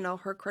sudden,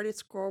 her credit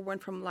score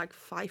went from like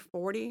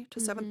 540 to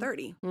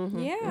 730 Mm-hmm.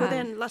 Yeah.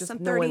 within less Just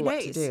than knowing 30 what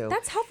to days. do.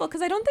 That's helpful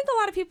because I don't think a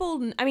lot of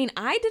people, I mean,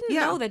 I didn't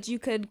Yeah. know that you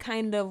could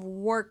kind of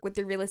work with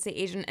your real estate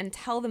agent and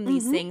tell them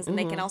these things and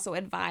they can also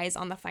advise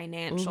on the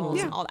financials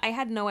Yeah. and all. I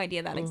had no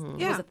idea that was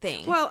a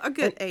thing. Well, a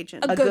good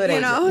agent. A A good good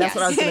agent. agent. That's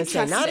what I was Yes. going to say.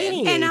 Not Trusted.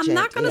 any And I'm agent.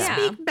 not going to Yeah.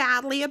 speak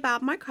badly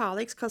about my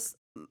colleagues because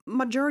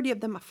majority of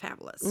them are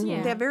fabulous.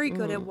 Yeah. They're very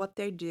good at what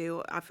they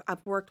do. I've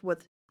worked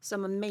with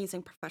some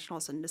amazing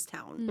professionals in this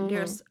town.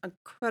 There's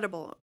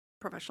incredible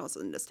professionals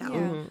in this town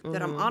Yeah.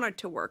 that I'm honored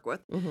to work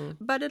with. Mm-hmm.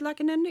 But like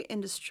in any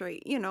industry,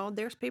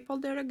 there's people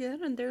that are good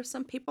and there's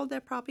some people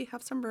that probably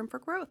have some room for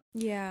growth.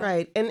 Yeah.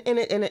 Right. And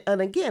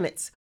again,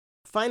 it's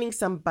finding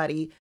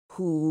somebody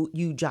who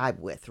you jibe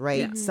with, right?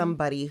 Yeah.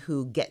 Somebody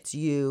who gets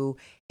you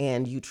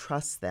and you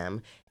trust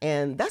them.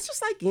 And that's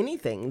just like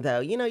anything,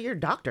 though. You're a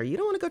doctor. You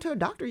don't want to go to a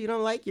doctor you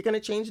don't like. You're going to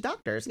change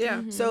doctors.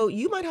 Yeah. So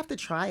you might have to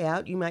try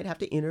out. You might have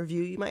to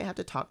interview. You might have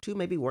to talk to,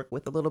 maybe work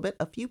with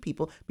a few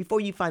people before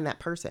you find that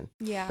person.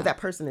 Yeah. But that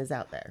person is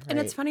out there. And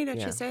right? it's funny that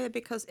Yeah. you say that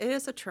because it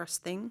is a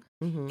trust thing.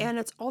 Mhm. And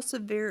it's also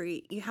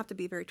you have to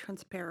be very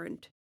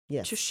transparent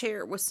Yes. to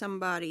share with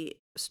somebody,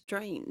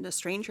 a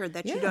stranger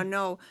that you Yeah. don't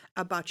know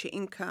about your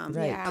income,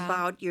 Right. Yeah.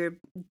 about your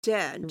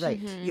debt, Right.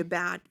 your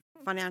bad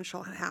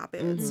financial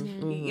habits,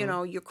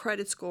 your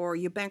credit score,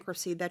 your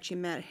bankruptcy that you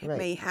Right.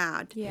 may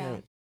had. Yeah.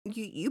 Right.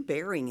 You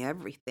bearing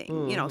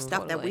everything,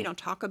 stuff that Totally. we don't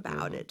talk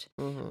about it.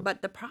 Mhm.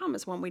 But the problem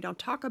is when we don't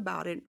talk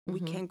about it, we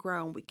can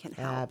grow and we can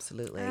help.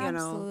 Absolutely.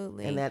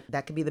 Absolutely. And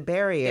that could be the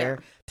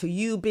barrier to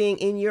you being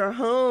in your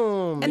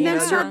home. And then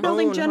your start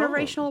building own home.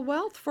 generational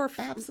wealth for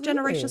Absolutely.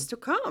 generations to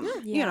come.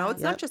 Yeah.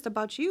 It's not just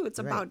about you. It's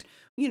Right. about,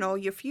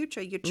 your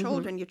future, your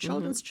children, your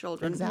children's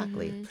children.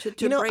 Exactly. To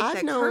break I've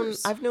that known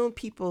curse. I've known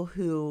people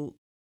who,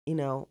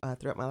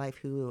 throughout my life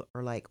who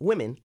are like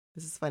women.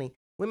 This is funny.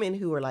 Women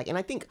who are like, and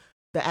I think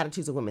the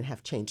attitudes of women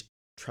have changed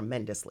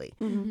tremendously.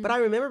 Mhm. But I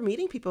remember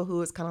meeting people who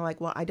was kind of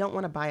like, well, I don't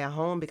want to buy a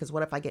home because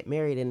what if I get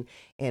married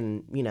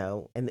and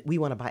we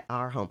want to buy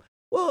our home?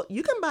 Well,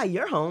 you can buy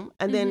your home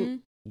and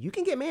then you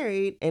can get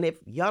married. And if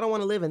y'all don't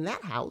want to live in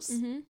that house,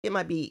 it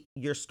might be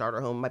your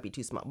starter home, might be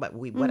too small, but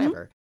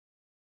whatever.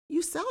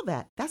 you sell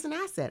that. That's an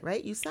asset,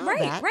 right? You sell Right,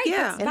 that. right. Yeah.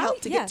 That's And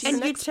help to get to the And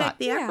you next take spot.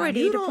 the Yeah. equity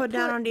You to don't put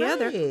down put- on the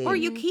other, or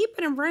you right. keep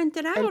it and rent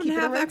it out and, keep it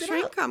have rented extra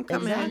out. income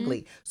coming in.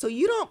 Exactly. So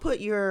you don't put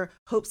your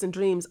hopes and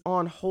dreams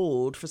on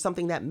hold for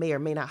something that may or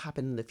may not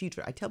happen in the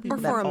future. I tell people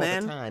that for a all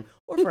man. the time.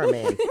 Or for a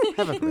man.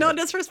 Heaven forbid. No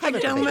disrespect,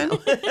 Heaven gentlemen.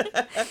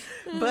 forbid,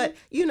 no. But,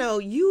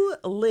 you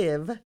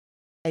live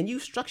and you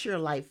structure your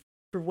life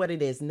for what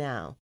it is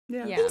now.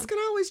 Yeah. Things can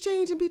always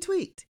change and be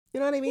tweaked. You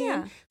know what I mean?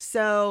 Yeah.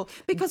 So,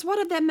 Because what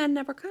if that man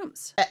never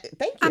comes?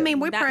 thank you. I mean,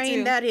 we're That praying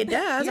too. that it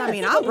does. Yeah. I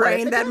mean, What I'm if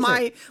praying it that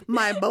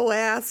my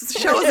Boaz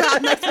shows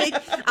up next week.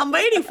 I'm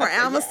waiting for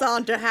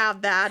Amazon to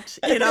have that, so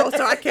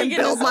I can can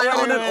build just my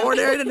own order and it.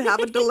 order it and have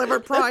it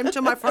delivered prime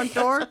to my front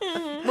door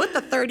with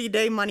the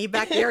 30-day money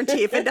back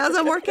guarantee. If it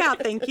doesn't work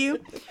out, thank you.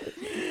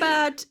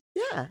 But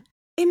yeah.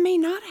 it may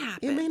not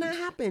happen. It may not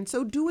happen.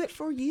 So do it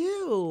for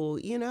you,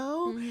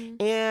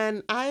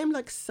 And I'm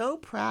like so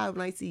proud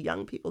when I see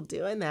young people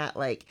doing that.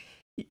 Like,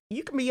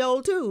 you can be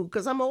old too,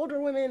 because some older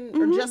women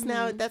are just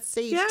now at that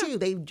stage Yeah. too.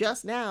 They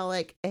just now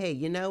like, hey,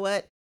 you know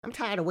what? I'm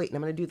tired of waiting.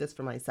 I'm going to do this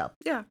for myself.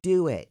 Yeah.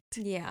 Do it.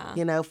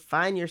 Yeah.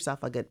 Find yourself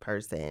a good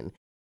person.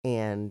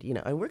 And,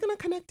 and we're going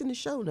to connect in the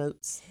show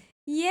notes.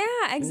 Yeah,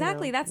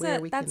 exactly. That's where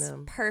we that's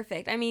can,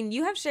 perfect. I mean,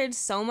 you have shared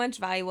so much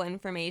valuable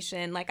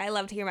information. Like, I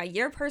love to hear about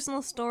your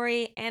personal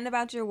story and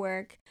about your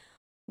work.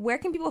 Where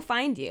can people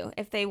find you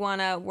if they want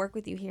to work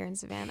with you here in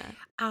Savannah?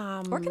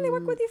 Or can they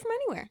work with you from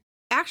anywhere?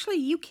 Actually,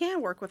 you can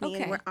work with me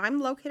Okay. anywhere.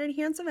 I'm located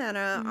here in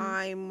Savannah. Mhm.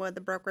 I'm with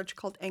the brokerage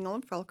called Engel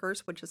and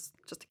Felkers, which is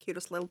just the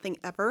cutest little thing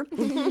ever.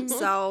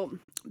 So,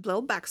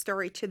 little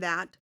backstory to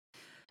that.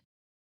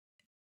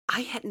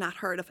 I had not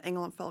heard of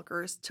Engel and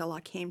Felkers till I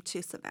came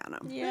to Savannah.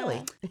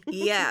 Really?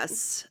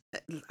 Yes.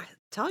 I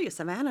tell you,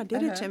 Savannah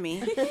did it to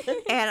me.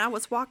 And I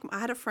was walking, I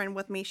had a friend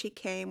with me. She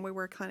came. We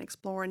were kind of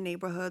exploring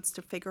neighborhoods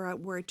to figure out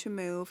where to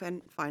move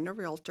and find a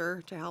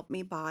realtor to help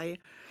me buy.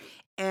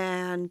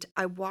 And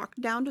I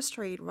walked down the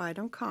street right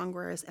on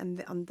Congress, and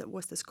there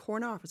was this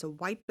corner office, a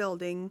white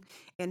building,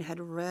 and had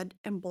red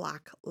and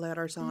black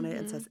letters on it.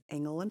 It says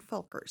Engel and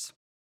Felkers.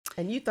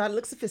 And you thought it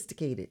looked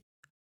sophisticated.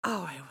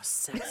 Oh, it was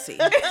sexy.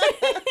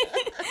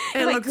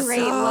 It looked great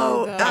so,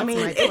 logo. I That's mean,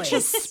 my it place.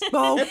 just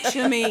spoke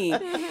to me.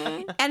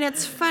 And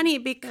it's funny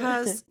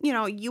because,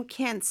 you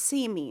can't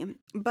see me.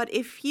 But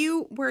if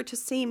you were to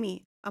see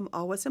me, I'm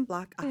always in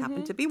black. I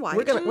happen to be white.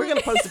 We're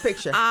gonna post a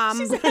picture.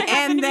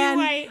 And then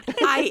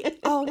I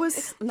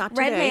always, not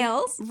Red today,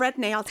 nails. red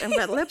nails and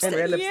red lipstick.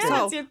 red lipstick. Yeah, So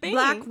that's your thing.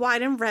 black,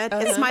 white, and red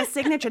is my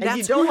signature. And you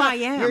That's don't who I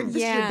have am. This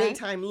is your Yeah.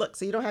 daytime look,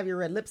 so you don't have your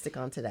red lipstick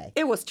on today.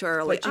 It was too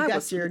early. But you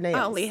got your nails.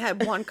 I only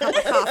had one cup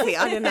of coffee.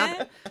 I did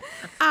not.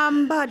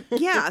 But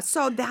yeah,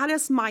 so that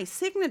is my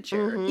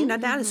signature.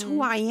 That is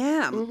who I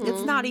am.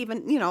 It's not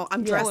even,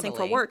 I'm dressing for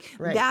Totally. work.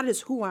 Right. That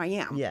is who I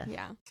am. Yeah.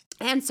 Yeah.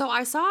 And so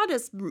I saw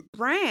this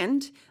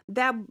brand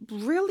that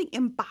really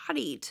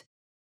embodied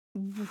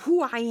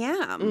who I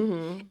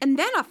am. And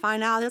then I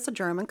find out it's a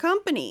German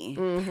company.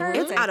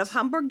 It's out of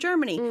Hamburg,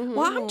 Germany.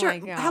 Well, I'm Oh my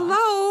gosh.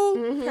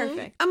 hello.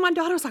 Perfect. And my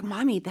daughter was like,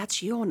 Mommy,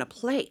 that's you on a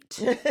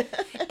plate.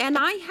 And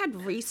I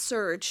had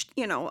researched,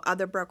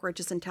 other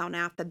brokerages in town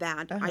after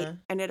that. I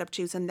ended up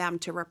choosing them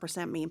to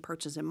represent me in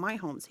purchasing my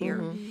homes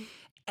here.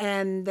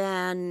 And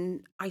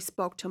then I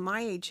spoke to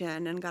my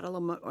agent and got a little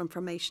more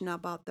information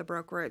about the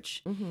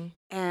brokerage.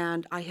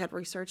 And I had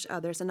researched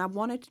others. And I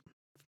wanted,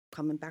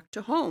 coming back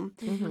to home,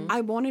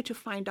 I wanted to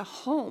find a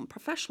home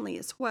professionally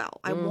as well.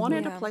 I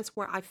wanted a place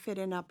where I fit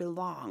in, I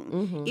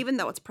belong. Even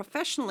though it's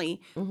professionally,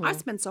 I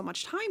spend so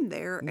much time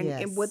there.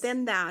 And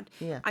within that,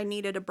 I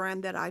needed a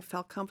brand that I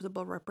felt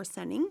comfortable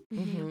representing.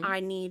 I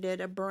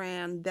needed a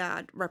brand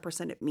that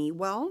represented me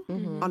well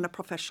on a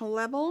professional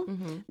level,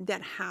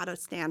 that had a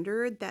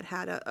standard, that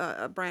had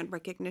a brand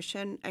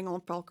recognition.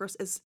 Engel & Felkers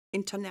is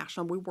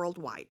international. We're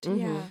worldwide.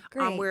 Yeah.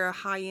 Great. We're a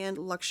high-end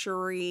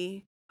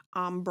luxury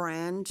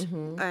brand,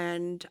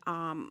 and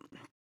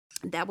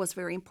that was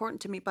very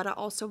important to me. But I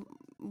also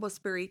was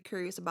very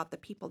curious about the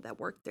people that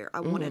worked there. I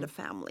wanted a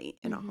family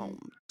and a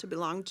home to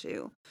belong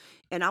to.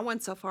 And I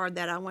went so far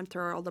that I went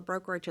through all the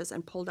brokerages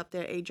and pulled up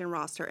their agent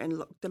roster and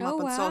looked them up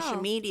on social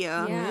wow.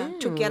 media Yeah.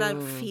 to get a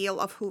feel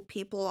of who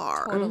people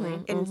are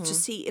Totally. and to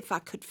see if I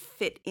could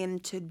fit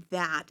into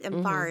that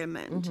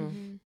environment.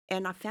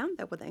 And I found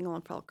that with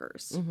Engel &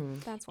 Felkers.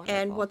 That's wonderful.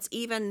 And what's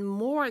even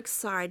more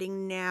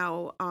exciting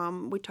now,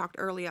 we talked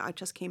earlier, I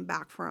just came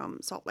back from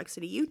Salt Lake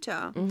City,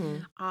 Utah,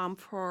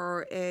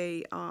 for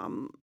a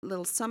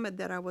little summit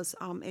that I was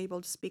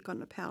able to speak on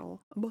the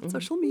panel about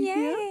social media.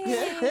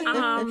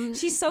 Yay.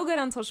 She's so good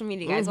on social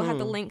media, guys. We'll have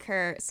to link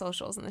her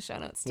socials in the show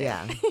notes too.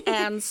 Yeah.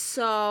 And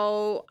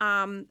so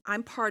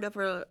I'm part of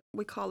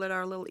we call it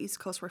our little East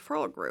Coast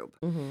referral group.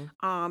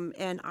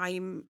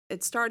 And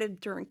it started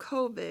during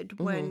COVID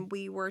when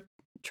we were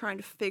trying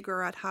to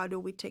figure out how do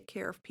we take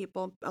care of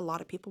people. A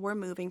lot of people were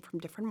moving from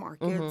different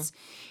markets.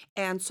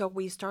 And so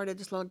we started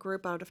this little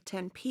group out of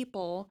 10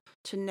 people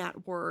to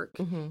network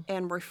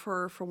and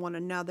refer for one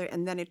another.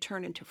 And then it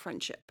turned into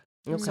friendship.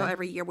 So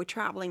every year we're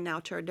traveling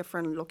now to a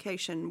different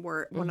location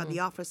where one of the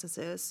offices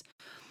is.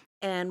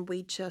 And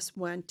we just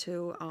went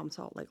to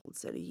Salt Lake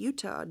City,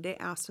 Utah. They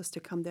asked us to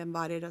come. They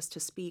invited us to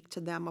speak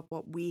to them of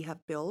what we have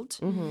built.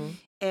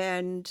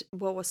 And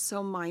what was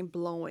so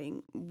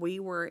mind-blowing, we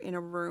were in a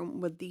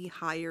room with the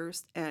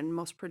highest and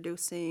most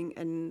producing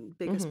and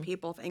biggest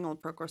people of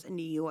England programs in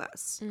the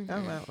U.S.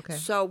 Oh, wow. Okay.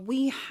 So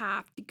we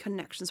have the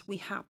connections, we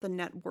have the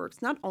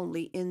networks, not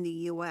only in the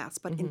U.S.,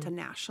 but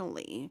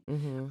internationally.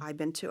 I've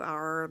been to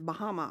our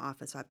Bahama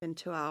office. I've been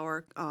to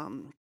our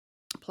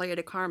Playa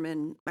del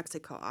Carmen,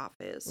 Mexico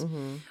office.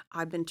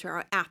 I've been to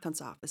our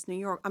Athens office, New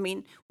York. I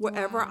mean,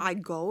 wherever I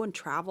go and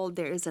travel,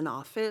 there is an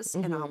office,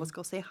 and I always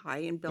go say hi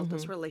and build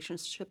this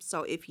relationship.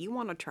 So if you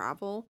want to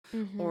travel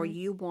or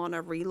you want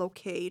to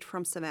relocate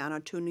from Savannah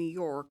to New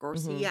York or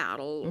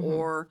Seattle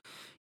or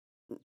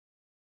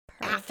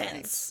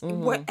Athens,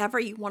 wherever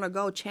you want to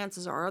go,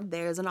 chances are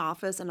there's an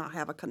office and I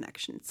have a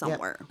connection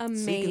somewhere.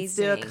 Amazing. So you can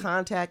still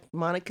contact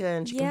Monica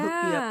and she can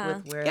hook you up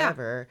with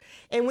wherever.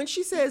 And when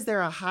she says they're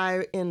a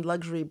high-end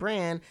luxury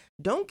brand,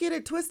 don't get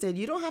it twisted.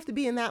 You don't have to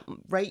be in that,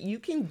 right? You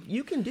can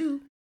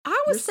do.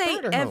 I would say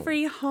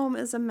every home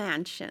is a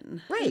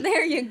mansion. Right.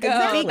 There you go.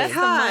 Exactly. That's the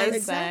mindset.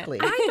 Exactly.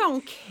 I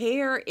don't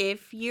care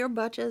if your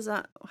budget is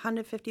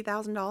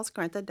 $150,000.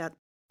 Granted, that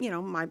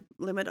might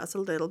limit us a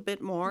little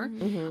bit more,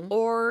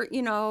 or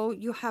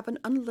you have an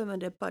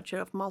unlimited budget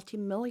of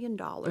multi-million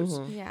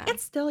dollars. Yeah,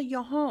 it's still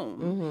your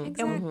home.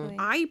 exactly. And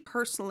I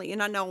personally,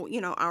 and I know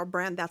our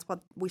brand, that's what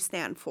we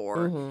stand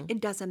for.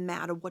 It doesn't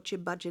matter what your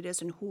budget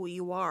is and who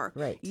you are.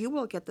 Right. You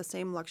will get the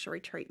same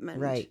luxury treatment.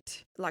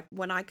 Right. Like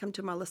when I come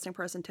to my listing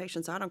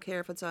presentations, I don't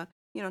care if it's a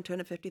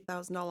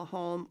 $250,000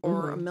 home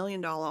or $1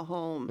 million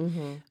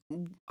home.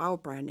 Our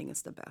branding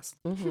is the best.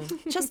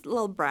 Just a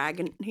little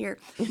bragging here.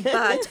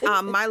 But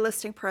my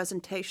listing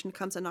presentation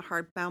comes in a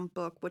hardbound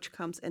book, which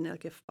comes in a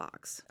gift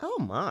box. Oh,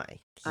 my.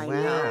 I Wow,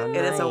 know.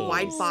 It is a nice.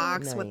 white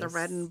box with the Nice.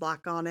 red and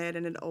black on it,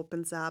 and it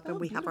opens up, and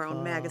we have our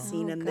own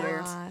magazine in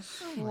there.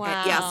 Gosh. And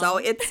Wow. yeah, so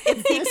it's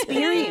the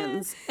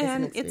experience. an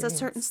And it's a experience.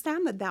 certain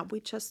standard that we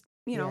just,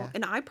 Yeah.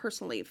 and I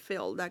personally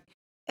feel that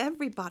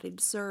everybody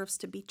deserves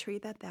to be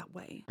treated that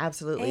way.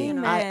 Absolutely.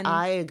 Amen.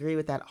 I agree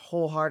with that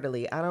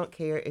wholeheartedly. I don't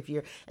care if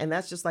and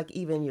that's just like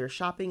even your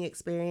shopping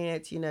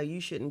experience, you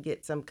shouldn't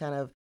get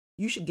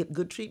you should get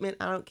good treatment.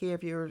 I don't care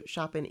if you're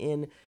shopping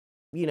in,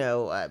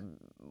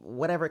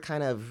 whatever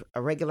kind of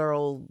a regular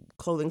old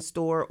clothing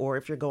store, or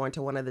if you're going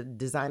to one of the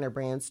designer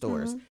brand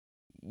stores.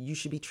 You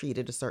should be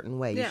treated a certain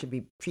way. Yeah. You should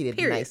be treated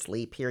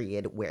nicely,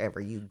 period, wherever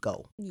you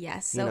go.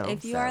 Yes. So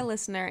if you are a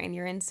listener and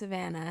you're in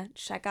Savannah,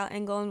 check out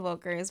Engel and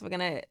Volkers.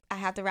 I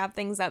have to wrap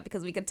things up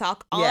because we could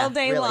talk all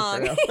day really,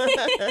 long. for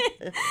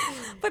real.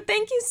 But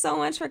thank you so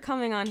much for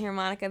coming on here,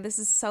 Monica. This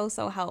is so,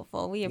 so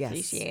helpful. We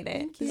appreciate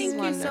it. This is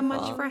Thank you so much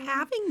wonderful. for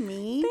having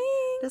me.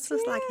 Thanks, This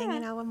was like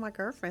hanging out with my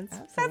girlfriends.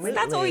 That's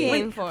what we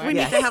aim for. We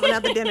need to have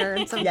another dinner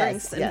and some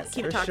drinks and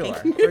keep for talking.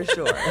 sure, for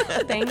sure.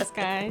 Thanks,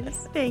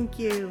 guys. Thank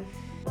you.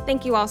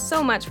 Thank you all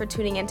so much for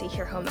tuning in to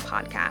Hear Home, the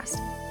podcast.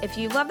 If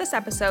you love this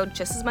episode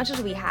just as much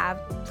as we have,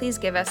 please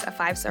give us a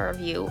 5-star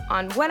review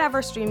on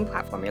whatever streaming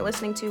platform you're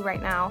listening to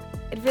right now.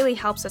 It really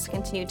helps us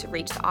continue to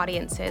reach the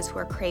audiences who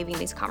are craving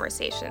these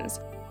conversations.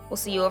 We'll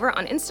see you over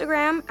on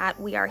Instagram at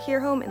We Are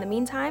Hear Home in the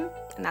meantime,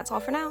 and that's all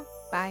for now.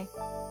 Bye.